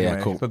want to say. Yeah,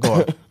 anyway. cool. But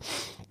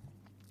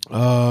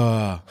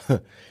go on.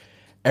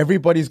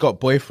 Everybody's got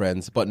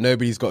boyfriends, but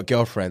nobody's got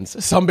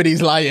girlfriends.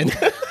 Somebody's lying.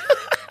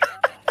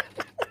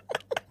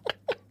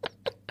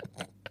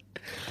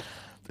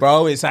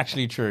 Bro, it's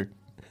actually true.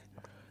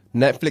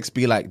 Netflix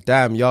be like,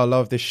 damn, y'all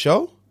love this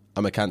show?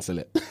 I'm going to cancel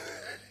it.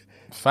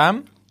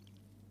 Fam,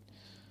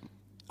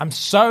 I'm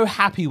so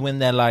happy when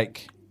they're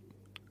like,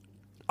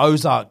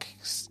 Ozark,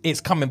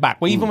 it's coming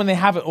back. Well, even when they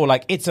have it, or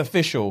like, it's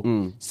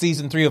official,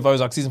 season 3 of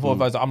Ozark, season 4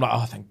 of Ozark, I'm like,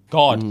 oh, thank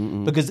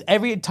God. Because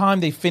every time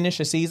they finish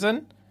a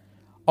season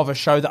of a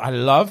show that I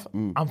love,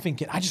 I'm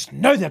thinking, I just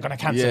know they're going to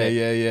cancel it.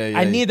 Yeah.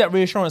 I need that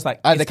reassurance, like,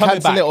 Either it's coming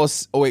cancel back.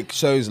 it or it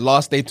shows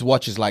last day to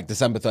watch is like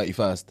December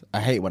 31st. I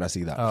hate when I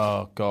see that.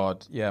 Oh,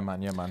 God. Yeah,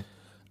 man.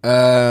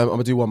 I'm going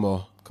to do one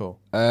more. Cool.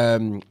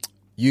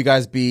 You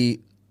guys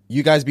be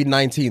You guys be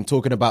 19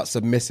 talking about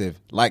submissive.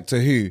 Like to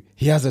who?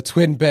 He has a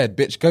twin bed.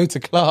 Bitch, go to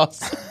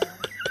class.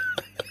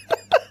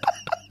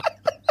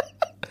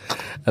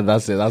 And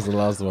that's it. That's the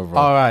last one, bro.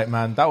 All right,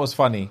 man. That was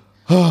funny.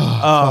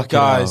 Oh,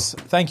 guys.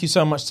 Thank you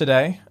so much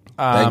today.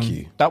 Thank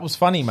you. That was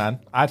funny, man.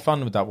 I had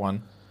fun with that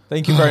one.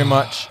 Thank you very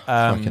much.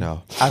 Fucking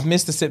hell. I've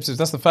missed the Sip Sips.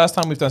 That's the first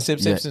time we've done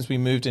Sip Sips since we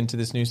moved into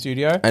this new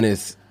studio. And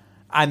it's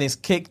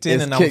kicked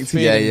in, and I'm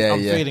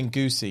feeling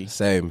goosey.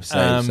 Same.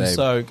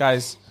 So,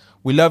 guys,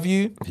 we love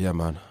you. Yeah,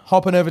 man.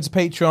 Hop on over to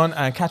Patreon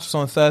and catch us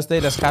on Thursday.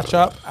 Let's catch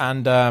up.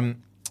 And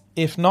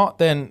if not,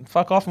 then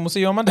fuck off and we'll see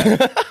you on Monday.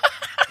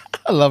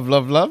 Love.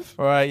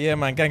 All right, yeah,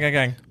 man.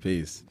 Gang.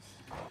 Peace.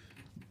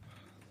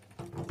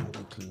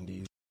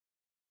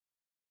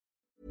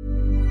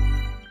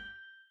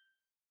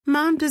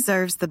 Mom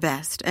deserves the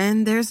best,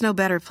 and there's no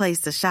better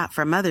place to shop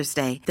for Mother's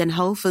Day than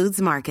Whole Foods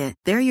Market.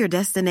 They're your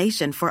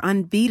destination for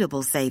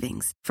unbeatable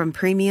savings, from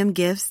premium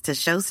gifts to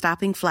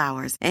show-stopping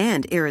flowers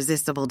and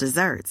irresistible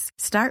desserts.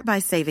 Start by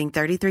saving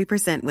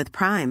 33% with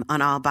Prime on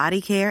all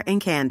body care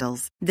and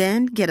candles.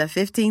 Then get a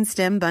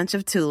 15-stem bunch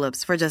of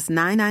tulips for just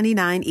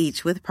 $9.99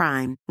 each with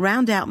Prime.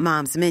 Round out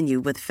Mom's menu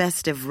with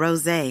festive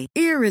rosé,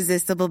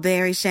 irresistible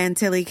berry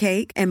chantilly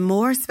cake, and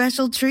more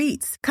special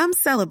treats. Come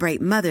celebrate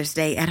Mother's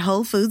Day at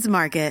Whole Foods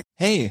Market.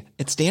 Hey,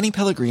 it's Danny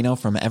Pellegrino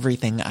from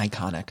Everything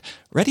Iconic.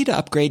 Ready to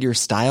upgrade your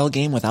style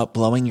game without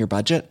blowing your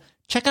budget?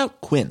 Check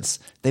out Quince.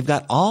 They've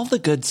got all the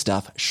good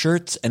stuff,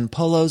 shirts and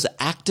polos,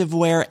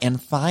 activewear,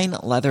 and fine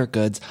leather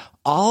goods,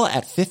 all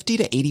at 50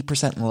 to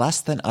 80%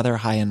 less than other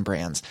high-end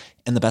brands.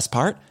 And the best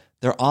part?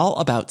 They're all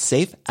about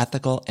safe,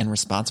 ethical, and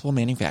responsible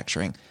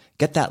manufacturing.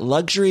 Get that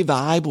luxury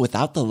vibe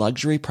without the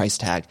luxury price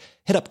tag.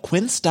 Hit up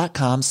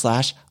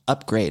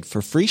quince.com/upgrade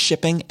for free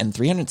shipping and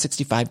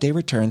 365-day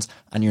returns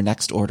on your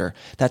next order.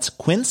 That's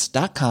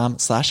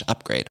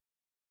quince.com/upgrade.